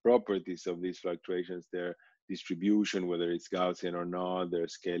statistical properties of these fluctuations, their distribution, whether it's Gaussian or not, their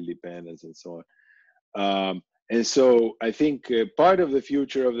scale dependence, and so on. And so I think part of the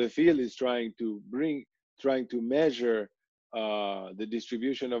future of the field is trying to measure the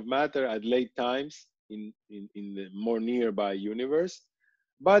distribution of matter at late times in the more nearby universe.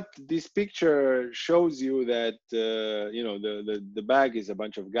 But this picture shows you that the bag is a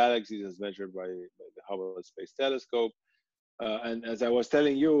bunch of galaxies as measured by the Hubble Space Telescope. And as I was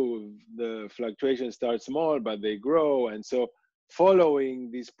telling you, the fluctuations start small, but they grow. And so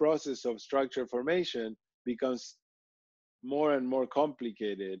following this process of structure formation becomes more and more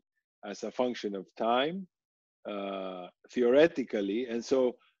complicated as a function of time, theoretically. And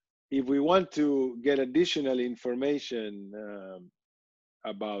so if we want to get additional information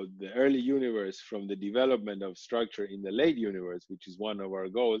about the early universe from the development of structure in the late universe, which is one of our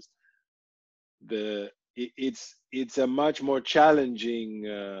goals, it's a much more challenging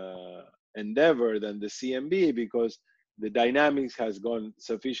endeavor than the CMB, because the dynamics has gone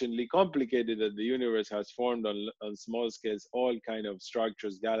sufficiently complicated that the universe has formed on small scales all kind of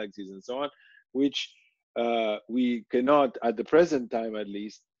structures, galaxies, and so on, which we cannot, at the present time at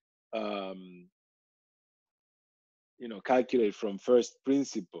least, calculate from first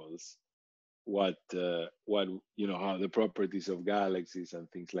principles what how the properties of galaxies and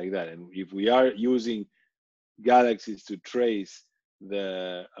things like that. And if we are using galaxies to trace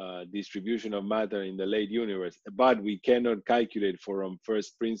the distribution of matter in the late universe, but we cannot calculate from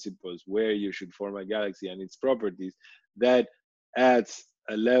first principles where you should form a galaxy and its properties, that adds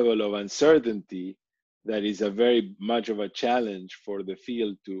a level of uncertainty that is a very much of a challenge for the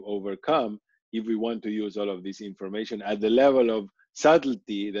field to overcome if we want to use all of this information at the level of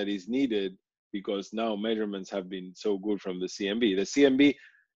subtlety that is needed, because now measurements have been so good from the CMB. The CMB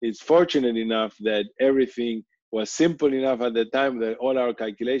is fortunate enough that everything was simple enough at the time that all our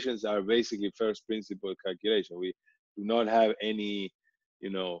calculations are basically first principle calculation. We do not have any,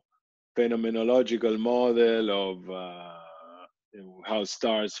 phenomenological model of how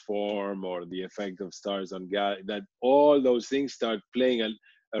stars form or the effect of stars on gas. That all those things start playing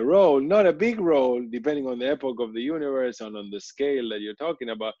a role, not a big role, depending on the epoch of the universe and on the scale that you're talking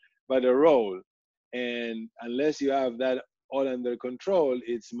about, but a role. And unless you have that all under control,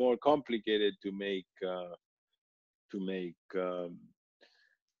 it's more complicated to make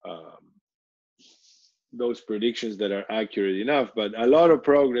those predictions that are accurate enough. But a lot of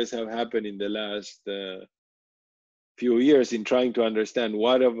progress have happened in the last few years in trying to understand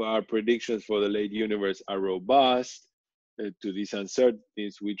what of our predictions for the late universe are robust to these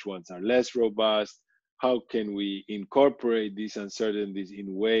uncertainties, which ones are less robust. How can we incorporate these uncertainties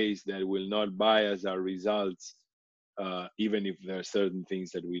in ways that will not bias our results, even if there are certain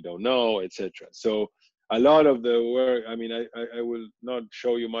things that we don't know, etc. So a lot of the work, I mean, I will not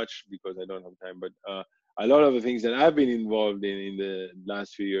show you much because I don't have time, but a lot of the things that I've been involved in the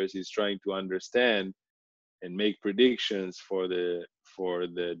last few years is trying to understand and make predictions for the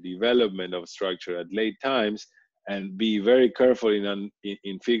development of structure at late times, and be very careful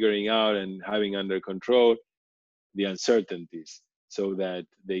in figuring out and having under control the uncertainties, so that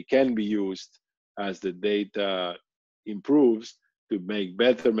they can be used as the data improves to make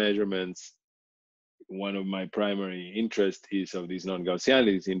better measurements. One of my primary interests is of these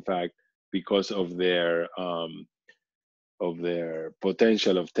non-Gaussianities, in fact, because of their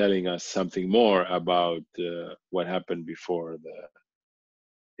potential of telling us something more about what happened before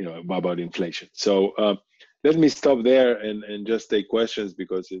about inflation. So let me stop there and just take questions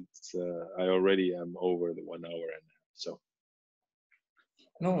because it's I already am over the 1 hour and a half. So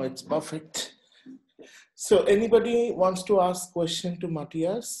No, it's perfect. So anybody wants to ask question to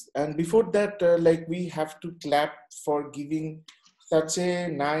Matias? And before that, like we have to clap for giving such a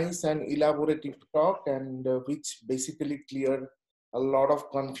nice and elaborative talk, and which basically cleared a lot of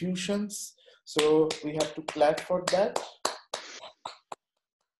confusions. So we have to clap for that.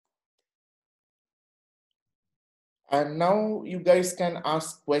 And now you guys can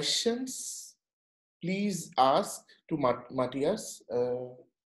ask questions. Please ask to Matias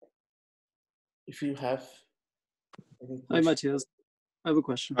if you have any Hi, questions. Matias. I have a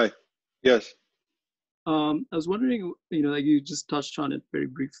question. hi, yes. I was wondering, like you just touched on it very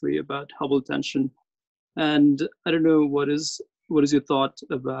briefly about Hubble tension, and I don't know what is your thought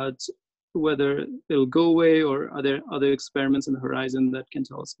about whether it'll go away, or are there other experiments in the horizon that can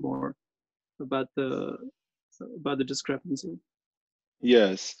tell us more about the discrepancy?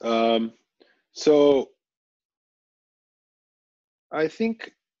 Yes. So I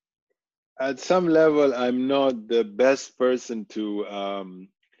think at some level I'm not the best person to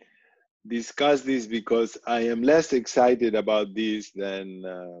discuss this because I am less excited about this than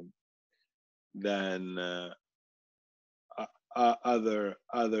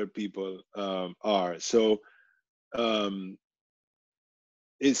other people are. So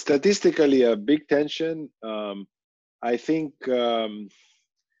it's statistically a big tension. I think,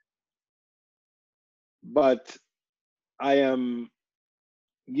 but I am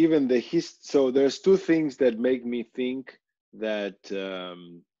given the so there's two things that make me think that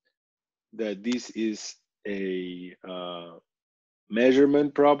that this is a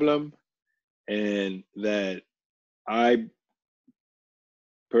measurement problem, and that I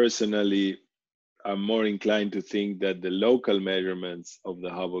personally am more inclined to think that the local measurements of the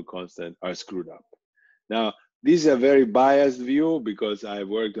Hubble constant are screwed up. Now, this is a very biased view because I've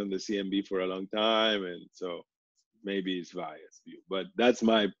worked on the CMB for a long time, and so maybe it's biased view, but that's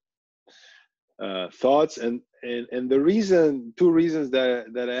my thoughts. And the reason, two reasons that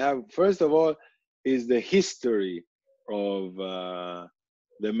I have, first of all, is the history of the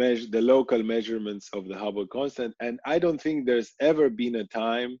local measurements of the Hubble constant. And I don't think there's ever been a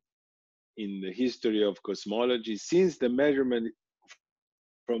time in the history of cosmology since the measurement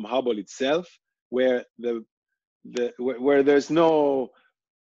from Hubble itself where where there's no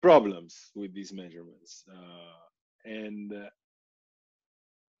problems with these measurements. And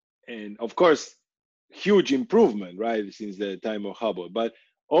of course, huge improvement, right, since the time of Hubble, but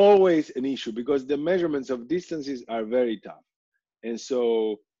always an issue because the measurements of distances are very tough. And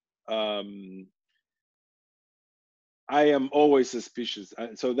so I am always suspicious.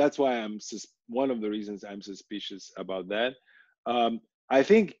 So that's why one of the reasons I'm suspicious about that. I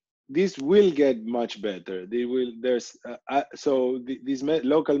think this will get much better. These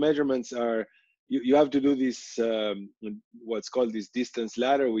local measurements are, you have to do this, what's called this distance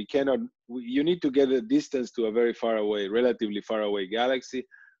ladder. You need to get a distance to a very far away, relatively far away galaxy.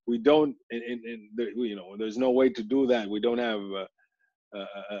 We don't, there's no way to do that. We don't have a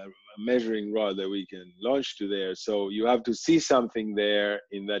measuring rod that we can launch to there. So you have to see something there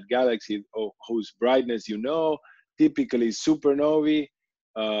in that galaxy whose brightness typically supernovae.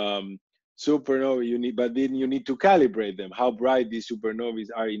 Supernovae, but then you need to calibrate them, how bright these supernovae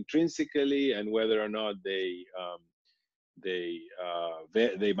are intrinsically, and whether or not they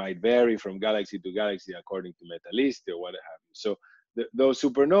might vary from galaxy to galaxy according to metallicity or what have you. So those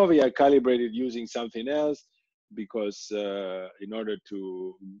supernovae are calibrated using something else, because in order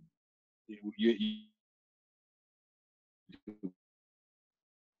to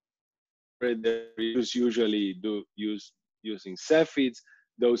usually use using Cepheids.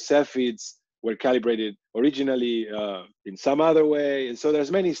 Those Cepheids were calibrated originally in some other way, and so there's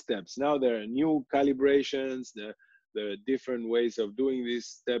many steps. Now there are new calibrations, there are different ways of doing these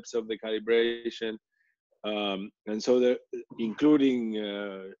steps of the calibration, and so including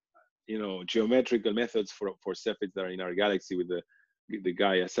geometrical methods for Cepheids that are in our galaxy with the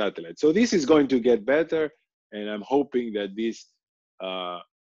Gaia satellite. So this is going to get better, and I'm hoping that this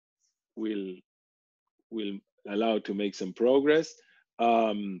will allow to make some progress.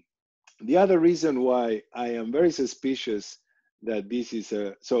 The other reason why I am very suspicious that this is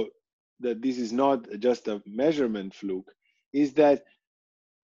not just a measurement fluke is that,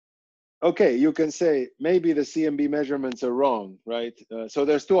 okay, you can say maybe the CMB measurements are wrong, right? So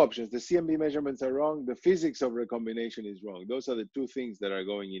there's two options. The CMB measurements are wrong. The physics of recombination is wrong. Those are the two things that are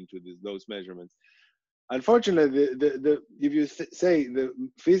going into those measurements. Unfortunately, if you say the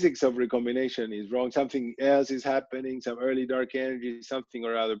physics of recombination is wrong, something else is happening, some early dark energy, something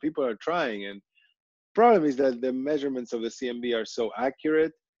or other, people are trying, and problem is that the measurements of the CMB are so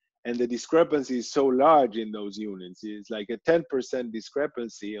accurate, and the discrepancy is so large in those units. It's like a 10%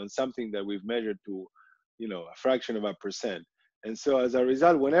 discrepancy on something that we've measured to, you know, a fraction of a percent. And so as a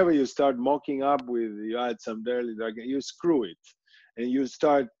result, whenever you start mocking up with, you add some early, you screw it, and you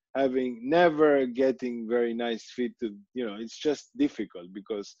start having never getting very nice fit to, you know, it's just difficult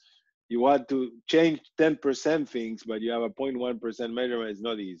because you want to change 10% things, but you have a 0.1% measurement. It's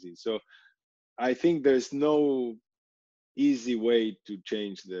not easy. So I think there's no easy way to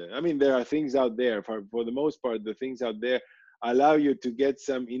change the, I mean, there are things out there, for the most part, the things out there allow you to get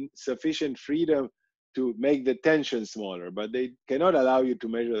some sufficient freedom to make the tension smaller, but they cannot allow you to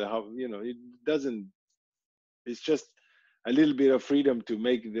measure the, how, you know, it doesn't, it's just a little bit of freedom to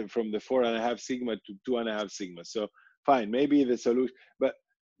make them from the 4.5 sigma to 2.5 sigma. So fine, maybe the solution, but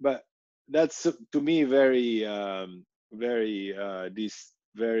that's to me very, very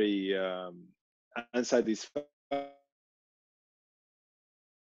unsatisfactory.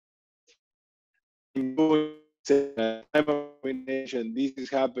 This is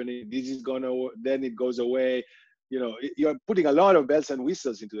happening, this is gonna, then it goes away. You know, you're putting a lot of bells and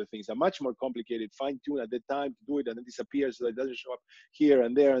whistles into the things. A much more complicated fine-tune at the time to do it, and then disappears so it doesn't show up here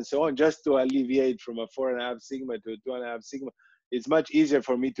and there and so on, just to alleviate from a 4.5 sigma to a 2.5 sigma. It's much easier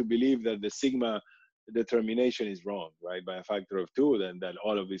for me to believe that the sigma determination is wrong, right, by a factor of 2, than that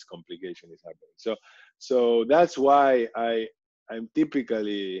all of this complication is happening. So that's why I'm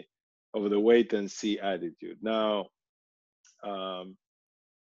typically of the wait and see attitude now. But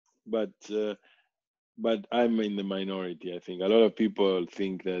I'm in the minority. I think a lot of people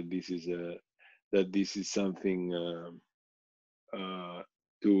think that this is something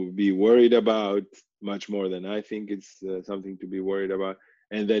to be worried about, much more than I think it's something to be worried about,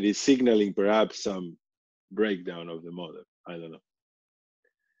 and that is signaling perhaps some breakdown of the model. I don't know.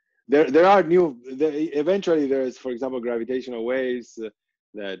 There are eventually there's, for example, gravitational waves,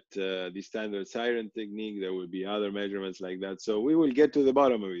 that the standard siren technique. There will be other measurements like that. So we will get to the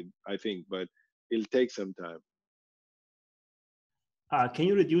bottom of it, I think, but it'll take some time. Can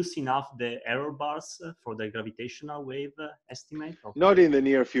you reduce enough the error bars for the gravitational wave estimate? Not in the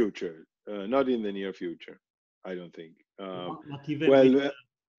near future. Not in the near future, I don't think. Not even with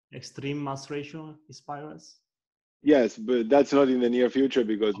extreme mass ratio spirals? Yes, but that's not in the near future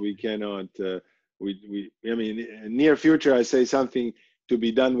because we cannot. I mean, near future, I say something to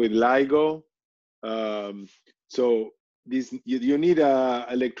be done with LIGO. So this you need a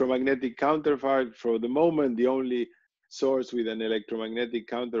electromagnetic counterpart. For the moment, the only source with an electromagnetic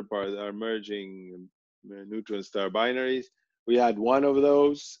counterpart are merging neutron star binaries. We had one of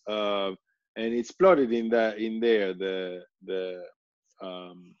those, and it's plotted in there. The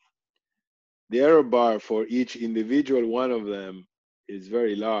error bar for each individual one of them is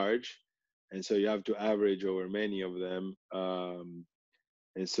very large, and so you have to average over many of them.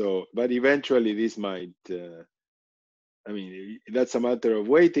 And so, but eventually this might, I mean, that's a matter of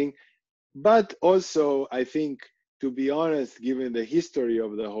waiting. But also, I think, to be honest, given the history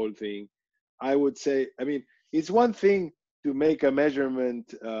of the whole thing, I would say, I mean, it's one thing to make a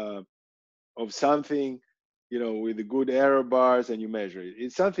measurement of something, you know, with the good error bars and you measure it.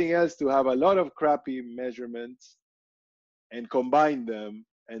 It's something else to have a lot of crappy measurements and combine them,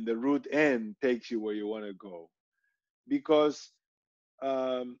 and the root n takes you where you want to go. Because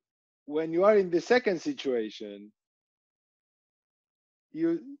when you are in the second situation,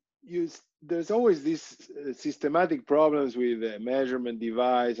 there's always these systematic problems with the measurement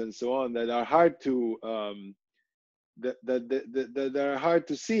device and so on that are hard to that are hard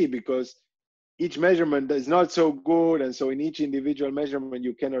to see, because each measurement is not so good, and so in each individual measurement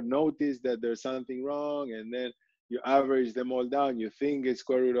you cannot notice that there's something wrong, and then you average them all down, you think it's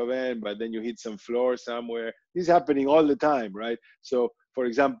square root of n, but then you hit some floor somewhere. This is happening all the time, right? So for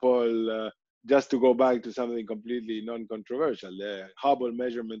example, just to go back to something completely non-controversial, the Hubble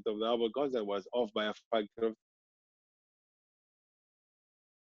measurement of the Hubble constant was off by a factor of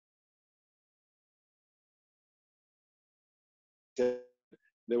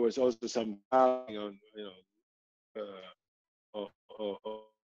there was also some on,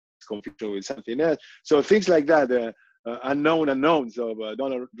 confusion with something else. So things like that, unknown unknowns of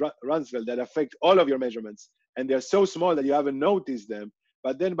Donald Rumsfeld that affect all of your measurements, and they're so small that you haven't noticed them.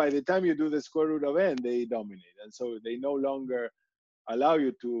 But then by the time you do the square root of n, they dominate, and so they no longer allow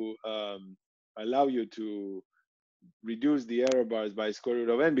you to reduce the error bars by square root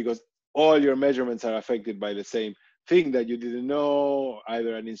of n, because all your measurements are affected by the same thing that you didn't know,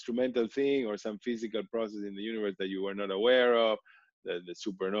 either an instrumental thing or some physical process in the universe that you were not aware of, the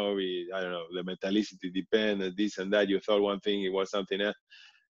supernovae, I don't know, the metallicity dependent, this and that. You thought one thing, it was something else,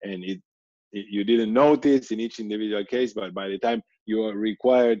 and you didn't notice in each individual case, but by the time you are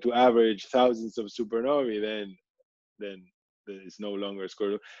required to average thousands of supernovae, then it's no longer square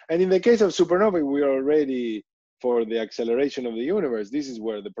root. And in the case of supernovae, we are already, for the acceleration of the universe, this is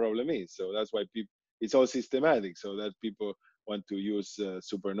where the problem is. So that's why it's all systematic, so that people want to use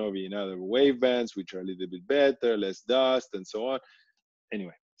supernovae in other wavebands, which are a little bit better, less dust, and so on.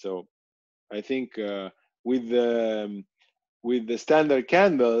 Anyway, so I think with the standard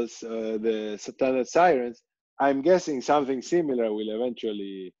candles, the standard sirens, I'm guessing something similar will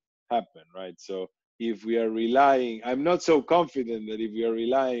eventually happen, right? So if we are relying, I'm not so confident that if we are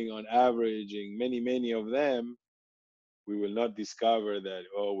relying on averaging many of them, we will not discover that,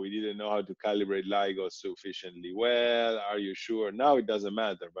 oh, we didn't know how to calibrate LIGO sufficiently well. Are you sure? Now it doesn't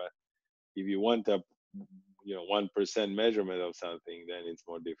matter, but if you want a 1% measurement of something, then it's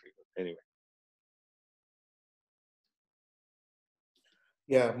more difficult. Anyway.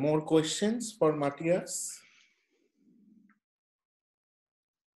 Yeah, more questions for Matias?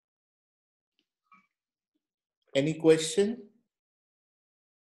 Any question?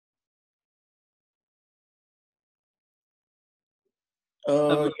 I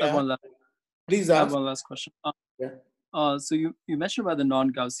have Yeah. Please I have ask. one last question. Yeah. So you mentioned about the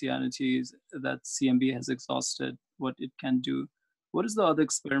non-Gaussianities that CMB has exhausted what it can do. What is the other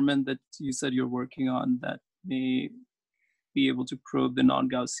experiment that you said you're working on that may be able to probe the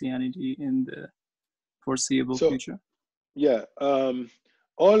non-Gaussianity in the foreseeable future? Yeah,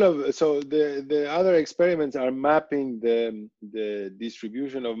 the other experiments are mapping the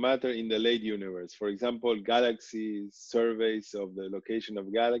distribution of matter in the late universe. For example, galaxy surveys of the location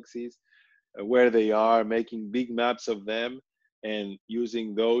of galaxies, where they are, making big maps of them, and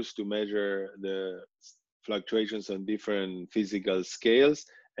using those to measure the fluctuations on different physical scales,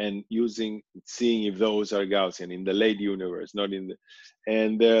 and seeing if those are Gaussian in the late universe, not in the.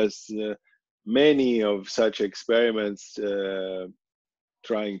 And there's many of such experiments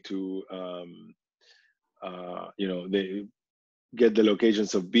trying to they get the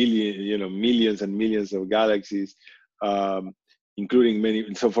locations of millions and millions of galaxies, including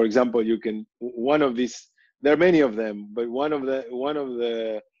many. So for example, one of these, there are many of them, but one of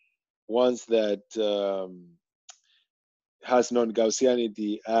the ones that has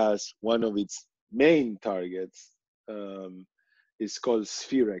non-Gaussianity as one of its main targets is called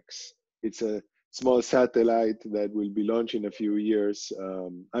Spherex. It's a small satellite that will be launched in a few years.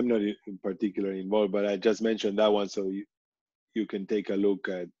 I'm not in particular involved, but I just mentioned that one so you can take a look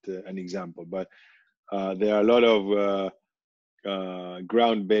at an example. But there are a lot of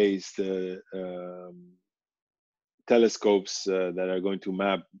ground-based telescopes that are going to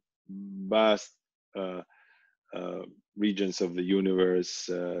map vast regions of the universe,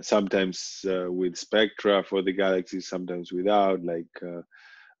 sometimes with spectra for the galaxies, sometimes without, like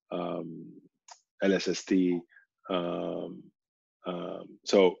LSST.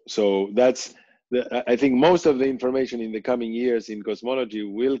 So that's I think most of the information in the coming years in cosmology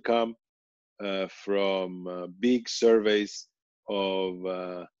will come from big surveys of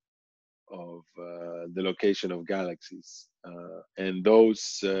the location of galaxies, and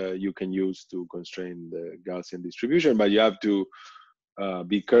those you can use to constrain the Gaussian distribution, but you have to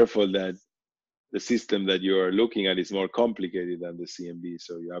be careful that the system that you are looking at is more complicated than the CMB,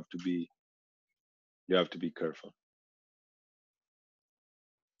 so you have to be careful.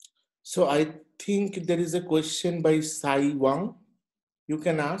 So I think there is a question by Sai Wang. You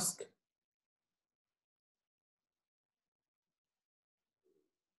can ask.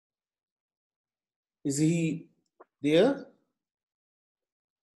 Is he there?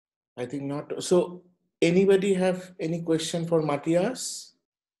 I think not. So anybody have any question for Matias?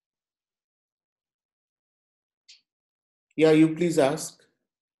 Yeah, you please ask.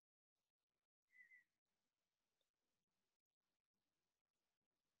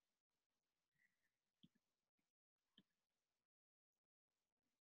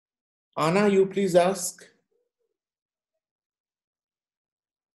 Anna, you please ask.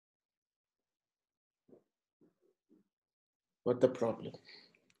 What the problem?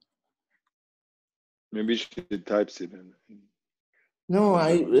 Maybe she types it in. No,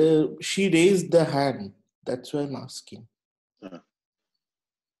 she raised the hand. That's why I'm asking.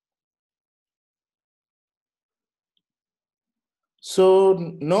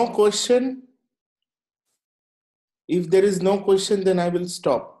 So no question. If there is no question, then I will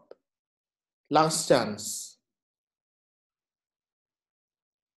stop. Last chance.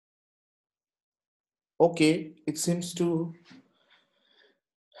 Okay, it seems to.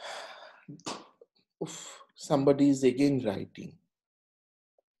 Somebody is again writing.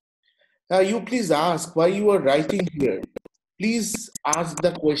 You please ask why you are writing here. Please ask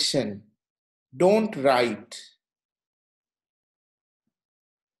the question. don't write.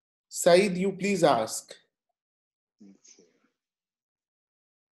 Said, you please ask.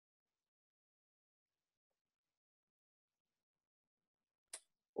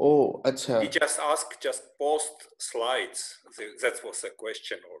 Oh, acha. He just asked, just post slides. That was a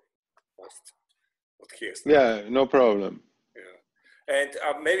question, or post what he has. Yeah, no problem. Yeah,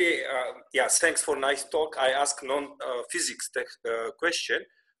 and maybe, yeah, thanks for nice talk. I asked non-physics question.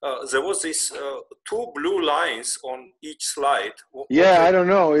 There was this 2 blue lines on each slide. Yeah, I don't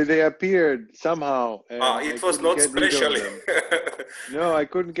know. They appeared somehow. And it was not specially. No, I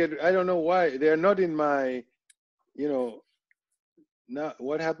couldn't get. I don't know why. They're not in my. You know. Now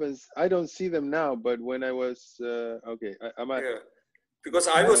what happens? I don't see them now. But when I was okay, I might. Yeah. Because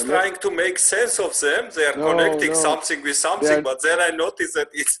I was trying to make sense of them. They are connecting something with something, but then I noticed that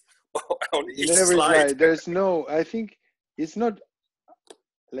it's on each slide. There's no. I think it's not.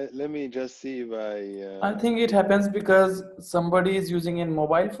 Let me just see if I think it happens because somebody is using a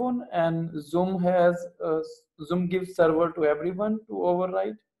mobile phone, and Zoom Zoom gives server to everyone to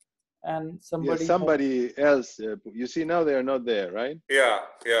override, and somebody else. You see now they are not there, right? Yeah.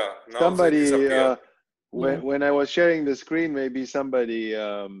 Now somebody when I was sharing the screen, maybe somebody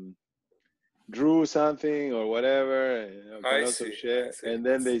drew something or whatever. I also share, and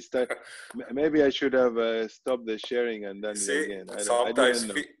then they start. Maybe I should have stopped the sharing and done it again. I didn't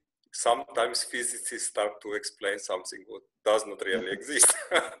know. Sometimes physicists start to explain something what does not really exist.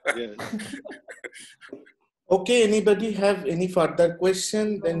 Yes. Okay, anybody have any further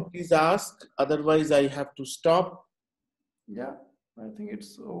question? Then please ask. Otherwise, I have to stop. Yeah, I think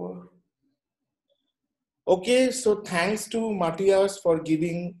it's over. Okay, so thanks to Matias for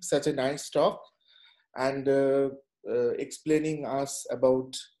giving such a nice talk and explaining us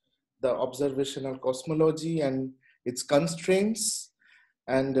about the observational cosmology and its constraints.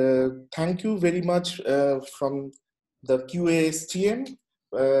 And thank you very much from the QASTM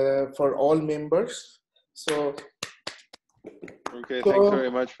for all members. So, okay, thanks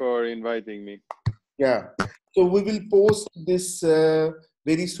very much for inviting me. Yeah, so we will post this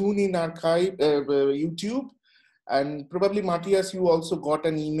very soon in archive, YouTube, and probably Matias, you also got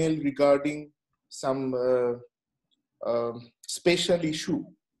an email regarding some special issue.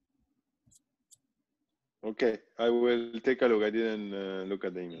 Okay, I will take a look. I didn't look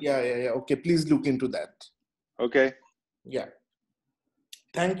at the email. Yeah. Okay, please look into that. Okay. Yeah.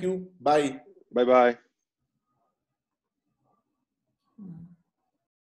 Thank you. Bye. Bye-bye.